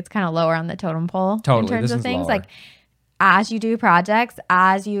feel like it's kind of lower on the totem pole in terms of things. Like as you do projects,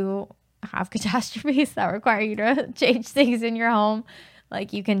 as you have catastrophes that require you to change things in your home,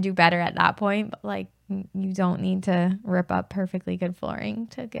 like you can do better at that point. But like you don't need to rip up perfectly good flooring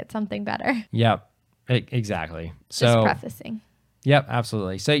to get something better. Yep, exactly. Just prefacing. Yep,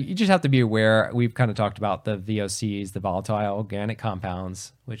 absolutely. So you just have to be aware. We've kind of talked about the VOCs, the volatile organic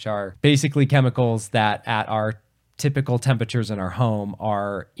compounds, which are basically chemicals that at our typical temperatures in our home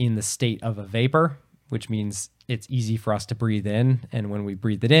are in the state of a vapor, which means it's easy for us to breathe in. And when we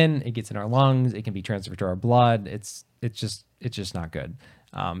breathe it in, it gets in our lungs. It can be transferred to our blood. It's just not good.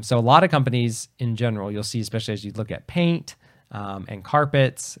 So a lot of companies in general, you'll see, especially as you look at paint and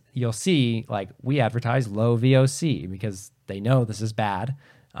carpets, you'll see like we advertise low VOC because they know this is bad.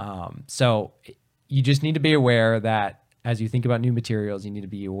 So you just need to be aware that as you think about new materials, you need to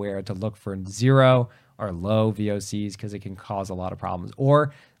be aware to look for 0 or low VOCs because it can cause a lot of problems.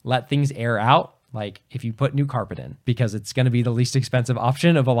 Or let things air out. Like if you put new carpet in, because it's going to be the least expensive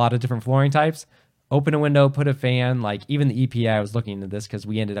option of a lot of different flooring types. Open a window, put a fan. Like even the EPA, I was looking into this because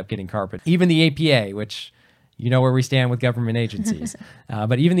we ended up getting carpet. Even the EPA, which you know where we stand with government agencies.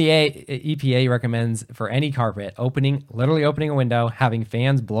 But even the EPA recommends for any carpet, literally opening a window, having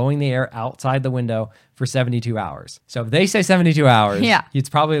fans blowing the air outside the window for 72 hours. So if they say 72 hours, it's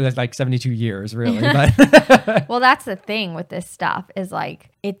probably like 72 years, really. But well, that's the thing with this stuff is like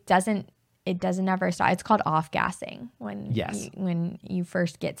it doesn't ever stop. It's called off-gassing when you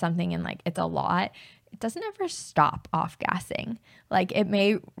first get something and like it's a lot. It doesn't ever stop off-gassing. Like it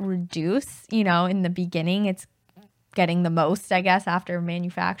may reduce, in the beginning it's getting the most, I guess, after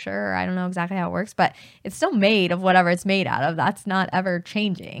manufacture. I don't know exactly how it works, but it's still made of whatever it's made out of. That's not ever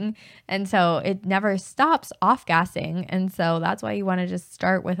changing. And so it never stops off-gassing. And so that's why you want to just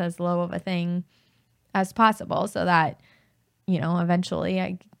start with as low of a thing as possible so that, eventually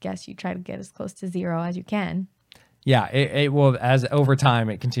I guess you try to get as close to 0 as you can. Yeah, it will, as over time,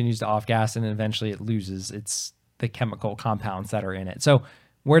 it continues to off-gas and eventually it loses the chemical compounds that are in it. So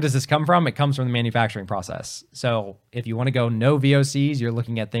where does this come from? It comes from the manufacturing process. So if you want to go no VOCs, you're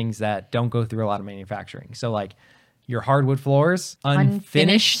looking at things that don't go through a lot of manufacturing. So like your hardwood floors,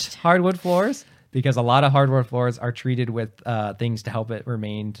 unfinished hardwood floors, because a lot of hardwood floors are treated with things to help it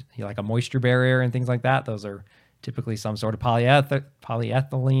remain like a moisture barrier and things like that. Those are typically some sort of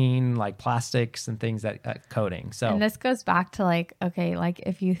polyethylene, like plastics and things that coating. So, and this goes back to like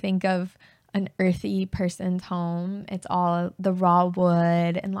if you think of an earthy person's home, it's all the raw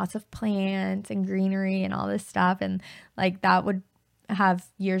wood and lots of plants and greenery and all this stuff. And like that would have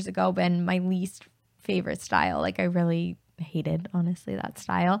years ago been my least favorite style. Like I really hated, honestly, that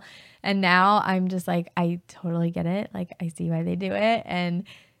style. And now I'm just like, I totally get it. Like I see why they do it. And,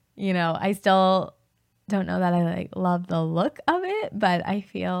 I still don't know that I like love the look of it, but I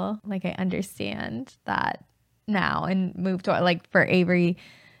feel like I understand that now and move toward like for Avery,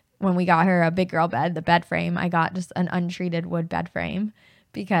 when we got her a big girl bed, the bed frame, I got just an untreated wood bed frame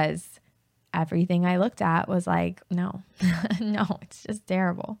because everything I looked at was like, no, it's just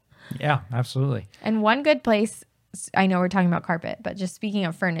terrible. Yeah, absolutely. And one good place, I know we're talking about carpet, but just speaking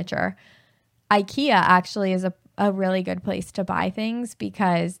of furniture, IKEA actually is a really good place to buy things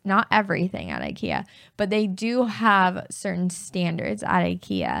because not everything at IKEA, but they do have certain standards at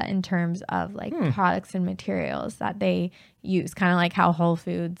IKEA in terms of like products and materials that they use, kind of like how Whole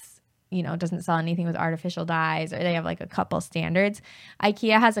Foods, you know, doesn't sell anything with artificial dyes, or they have like a couple standards.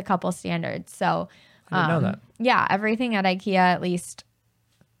 IKEA has a couple standards. So I didn't know that. Yeah, everything at IKEA, at least,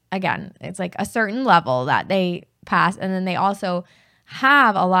 again, it's like a certain level that they pass. And then they also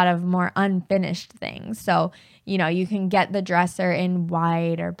have a lot of more unfinished things. So, you know, you can get the dresser in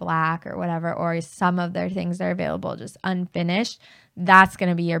white or black or whatever, or some of their things are available just unfinished. That's going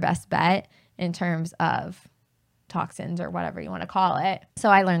to be your best bet in terms of toxins or whatever you want to call it. So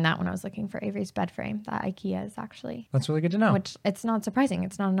I learned that when I was looking for Avery's bed frame, that IKEA is actually... That's really good to know. Which it's not surprising.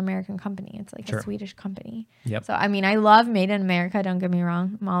 It's not an American company. It's like Sure. a Swedish company. Yep. So, I mean, I love Made in America. Don't get me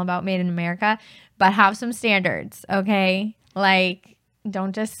wrong. I'm all about Made in America. But have some standards, okay? Like,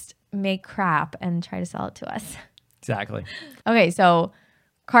 don't just make crap and try to sell it to us. Exactly. Okay, so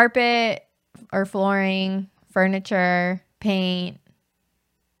carpet or flooring, furniture, paint.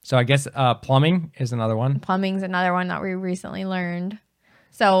 So I guess plumbing is another one. Plumbing's another one that we recently learned.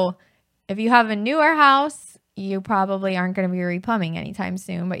 So if you have a newer house, you probably aren't going to be replumbing anytime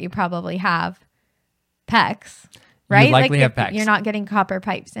soon, but you probably have PEX, right? You likely have PEX. You're not getting copper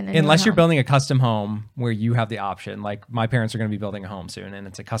pipes in a Unless newer you're home. building a custom home where you have the option. Like my parents are going to be building a home soon, and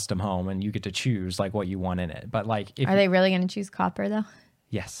it's a custom home, and you get to choose like what you want in it. But like, if Are they really going to choose copper though?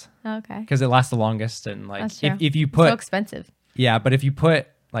 yes, Okay. because it lasts the longest, and like That's true. if you So put expensive. yeah, but if you put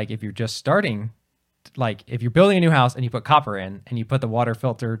like if you're just starting, like if you're building a new house and you put copper in, and you put the water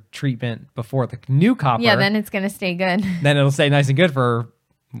filter treatment before the new copper, Yeah, then it's going to stay good. then it'll stay nice and good for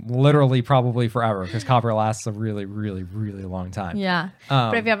literally probably forever because copper lasts a really, really, really long time. Yeah.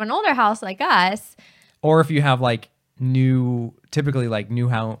 But if you have an older house like us, Or if you have like typically like new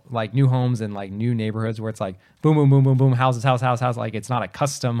homes in like new neighborhoods where it's like boom, boom, boom, boom, boom, house, like it's not a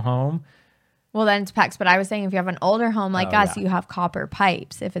custom home. well, then it's PEX. But I was saying if you have an older home like us, yeah. you have copper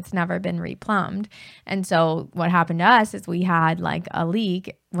pipes if it's never been replumbed. And so what happened to us is we had like a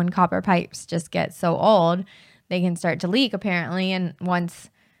leak. When copper pipes just get so old, they can start to leak apparently. And once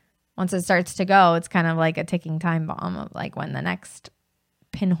it starts to go, it's kind of like a ticking time bomb of like when the next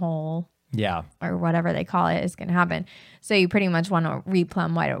pinhole Yeah. or whatever they call it is going to happen. So you pretty much want to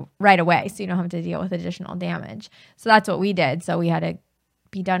replumb right away so you don't have to deal with additional damage. So that's what we did. So we had to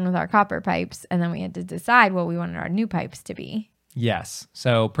be done with our copper pipes, and then we had to decide what we wanted our new pipes to be. Yes.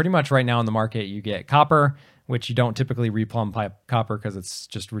 So pretty much right now in the market, you get copper, which you don't typically replumb copper because it's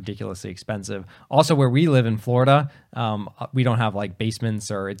just ridiculously expensive. Also, where we live in Florida, we don't have like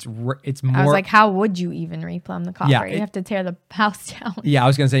basements, or it's more. I was like, how would you even replumb the copper? Yeah, You have to tear the house down. Yeah, I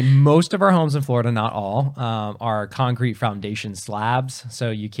was going to say most of our homes in Florida, not all, are concrete foundation slabs. So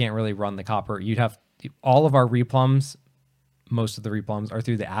you can't really run the copper. You'd have all of our replums. Most of the replums are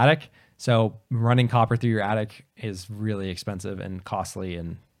through the attic. So running copper through your attic is really expensive and costly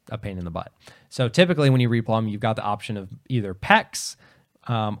and a pain in the butt. So typically when you replumb, you've got the option of either PEX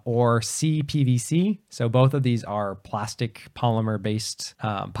or CPVC. So both of these are plastic polymer-based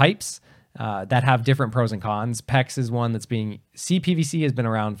pipes that have different pros and cons. PEX is one CPVC has been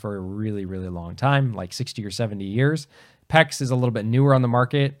around for a really, really long time, like 60 or 70 years. PEX is a little bit newer on the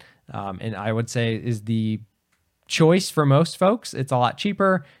market, and I would say is the choice for most folks. It's a lot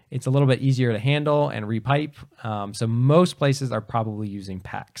cheaper. It's a little bit easier to handle and repipe. So most places are probably using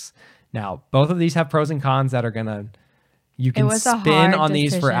PEX. Now, both of these have pros and cons that are you can spin on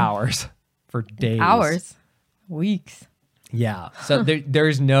these for hours, for days. Hours, weeks. Yeah. So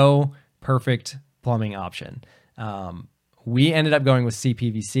there's no perfect plumbing option. We ended up going with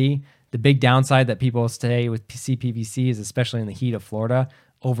CPVC. The big downside that people say with CPVC is, especially in the heat of Florida,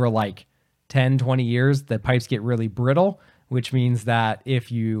 over like 10, 20 years, the pipes get really brittle, which means that if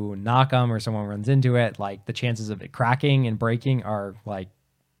you knock them or someone runs into it, like the chances of it cracking and breaking are like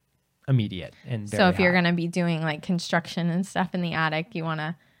immediate. And so if you're going to be doing like construction and stuff in the attic, you want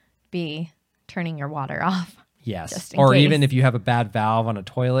to be turning your water off. Yes. Or even if you have a bad valve on a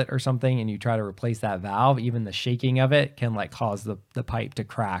toilet or something and you try to replace that valve, even the shaking of it can like cause the pipe to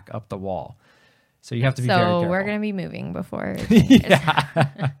crack up the wall. So you have to be very careful. So we're going to be moving before.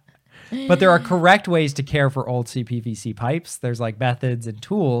 Yeah. But there are correct ways to care for old CPVC pipes. There's like methods and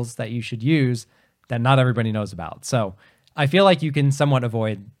tools that you should use that not everybody knows about. So I feel like you can somewhat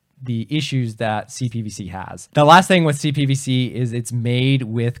avoid the issues that CPVC has. The last thing with CPVC is it's made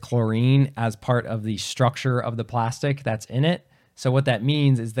with chlorine as part of the structure of the plastic that's in it. So what that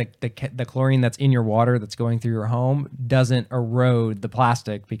means is that the chlorine that's in your water that's going through your home doesn't erode the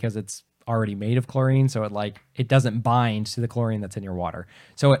plastic because it's already made of chlorine. So it doesn't bind to the chlorine that's in your water.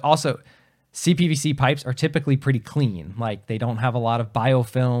 So it also, CPVC pipes are typically pretty clean. Like they don't have a lot of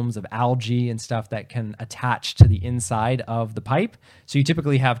biofilms of algae and stuff that can attach to the inside of the pipe. So you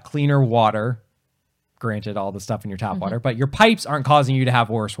typically have cleaner water, granted all the stuff in your tap water, but your pipes aren't causing you to have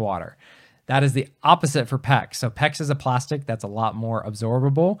worse water. That is the opposite for PEX. So PEX is a plastic that's a lot more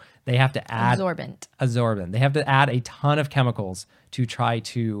absorbable. They have to add absorbent. They have to add a ton of chemicals to try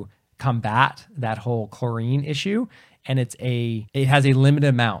to combat that whole chlorine issue. And it has a limited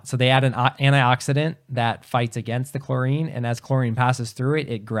amount. So they add an antioxidant that fights against the chlorine. And as chlorine passes through it,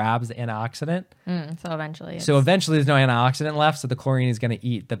 it grabs the antioxidant. So eventually there's no antioxidant left. So the chlorine is going to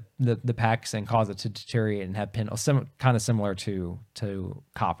eat the PEX and cause it to deteriorate and have pinholes, kind of similar to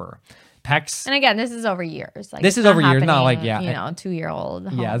copper. PEX. And again, this is over years. Like, this is over years, not like,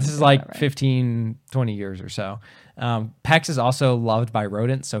 2-year-old. Yeah, this is like 15, 20 years or so. PEX is also loved by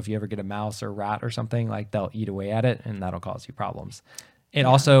rodents. So if you ever get a mouse or rat or something, like they'll eat away at it and that'll cause you problems. It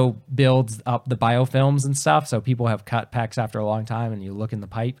also builds up the biofilms and stuff. So people have cut PEX after a long time and you look in the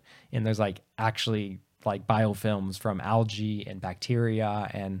pipe and there's like actually like biofilms from algae and bacteria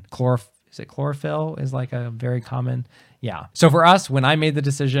and chlorophyll is like a very common. Yeah. So for us, when I made the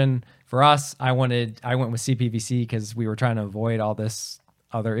decision for us, I went with CPVC because we were trying to avoid all this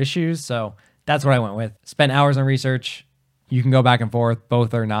other issues. So that's what I went with. Spent hours on research. You can go back and forth.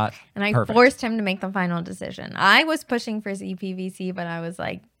 Both are not And I perfect. forced him to make the final decision. I was pushing for CPVC, but I was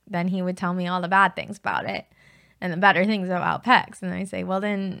like, then he would tell me all the bad things about it and the better things about PEX. And I say, well,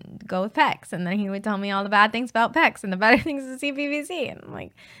 then go with PEX. And then he would tell me all the bad things about PEX and the better things of CPVC. And I'm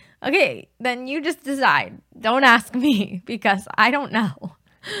like, okay, then you just decide. Don't ask me because I don't know.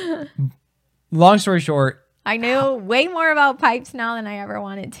 Long story short, I knew way more about pipes now than I ever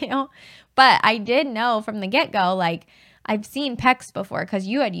wanted to. But I did know from the get-go, like I've seen PEX before because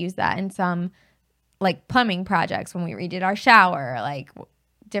you had used that in some like plumbing projects when we redid our shower, like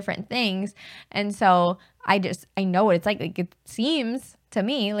different things. And so I know what it's like. Like it seems to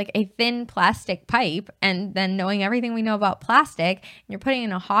me like a thin plastic pipe, and then knowing everything we know about plastic, and you're putting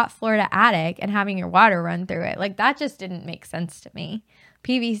in a hot Florida attic and having your water run through it. Like that just didn't make sense to me.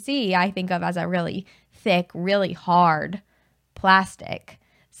 PVC I think of as a really thick, really hard plastic.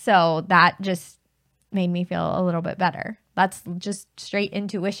 So that just made me feel a little bit better. That's just straight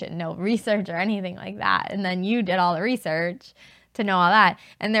intuition, no research or anything like that. And then you did all the research to know all that.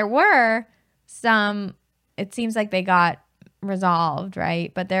 And there were some, it seems like they got resolved,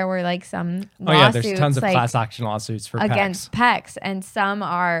 right? But there were like some lawsuits. There's tons of like, class action lawsuits for against PEX, and some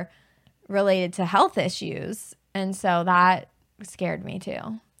are related to health issues. And so that scared me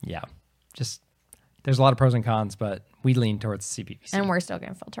too. Yeah. Just there's a lot of pros and cons, but we lean towards CPVC. And we're still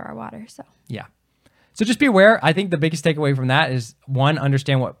going to filter our water. So yeah. So just be aware. I think the biggest takeaway from that is one,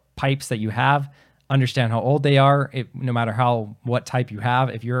 understand what pipes that you have, understand how old they are. No matter what type you have,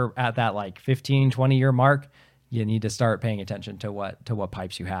 if you're at that like 15, 20 year mark, you need to start paying attention to what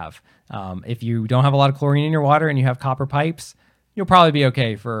pipes you have. If you don't have a lot of chlorine in your water and you have copper pipes, you'll probably be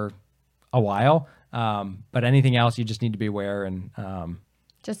okay for a while. But anything else, you just need to be aware and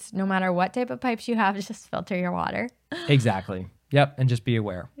just no matter what type of pipes you have, just filter your water. Exactly. Yep. And just be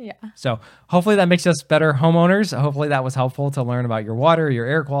aware. Yeah. So hopefully that makes us better homeowners. Hopefully that was helpful to learn about your water, your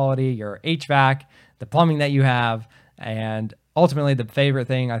air quality, your HVAC, the plumbing that you have. And ultimately the favorite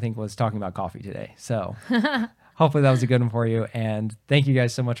thing I think was talking about coffee today. So hopefully that was a good one for you. And thank you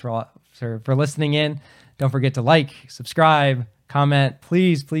guys so much for listening in. Don't forget to like, subscribe, comment.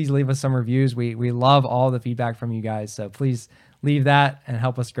 Please leave us some reviews. We love all the feedback from you guys. So please leave that and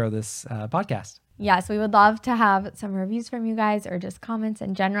help us grow this podcast. Yes, we would love to have some reviews from you guys or just comments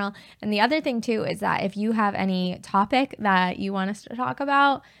in general. And the other thing too is that if you have any topic that you want us to talk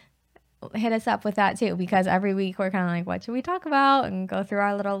about, hit us up with that too, because every week we're kind of like, what should we talk about? And go through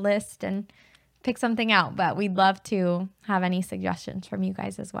our little list and pick something out. But we'd love to have any suggestions from you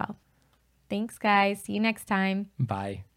guys as well. Thanks, guys. See you next time. Bye.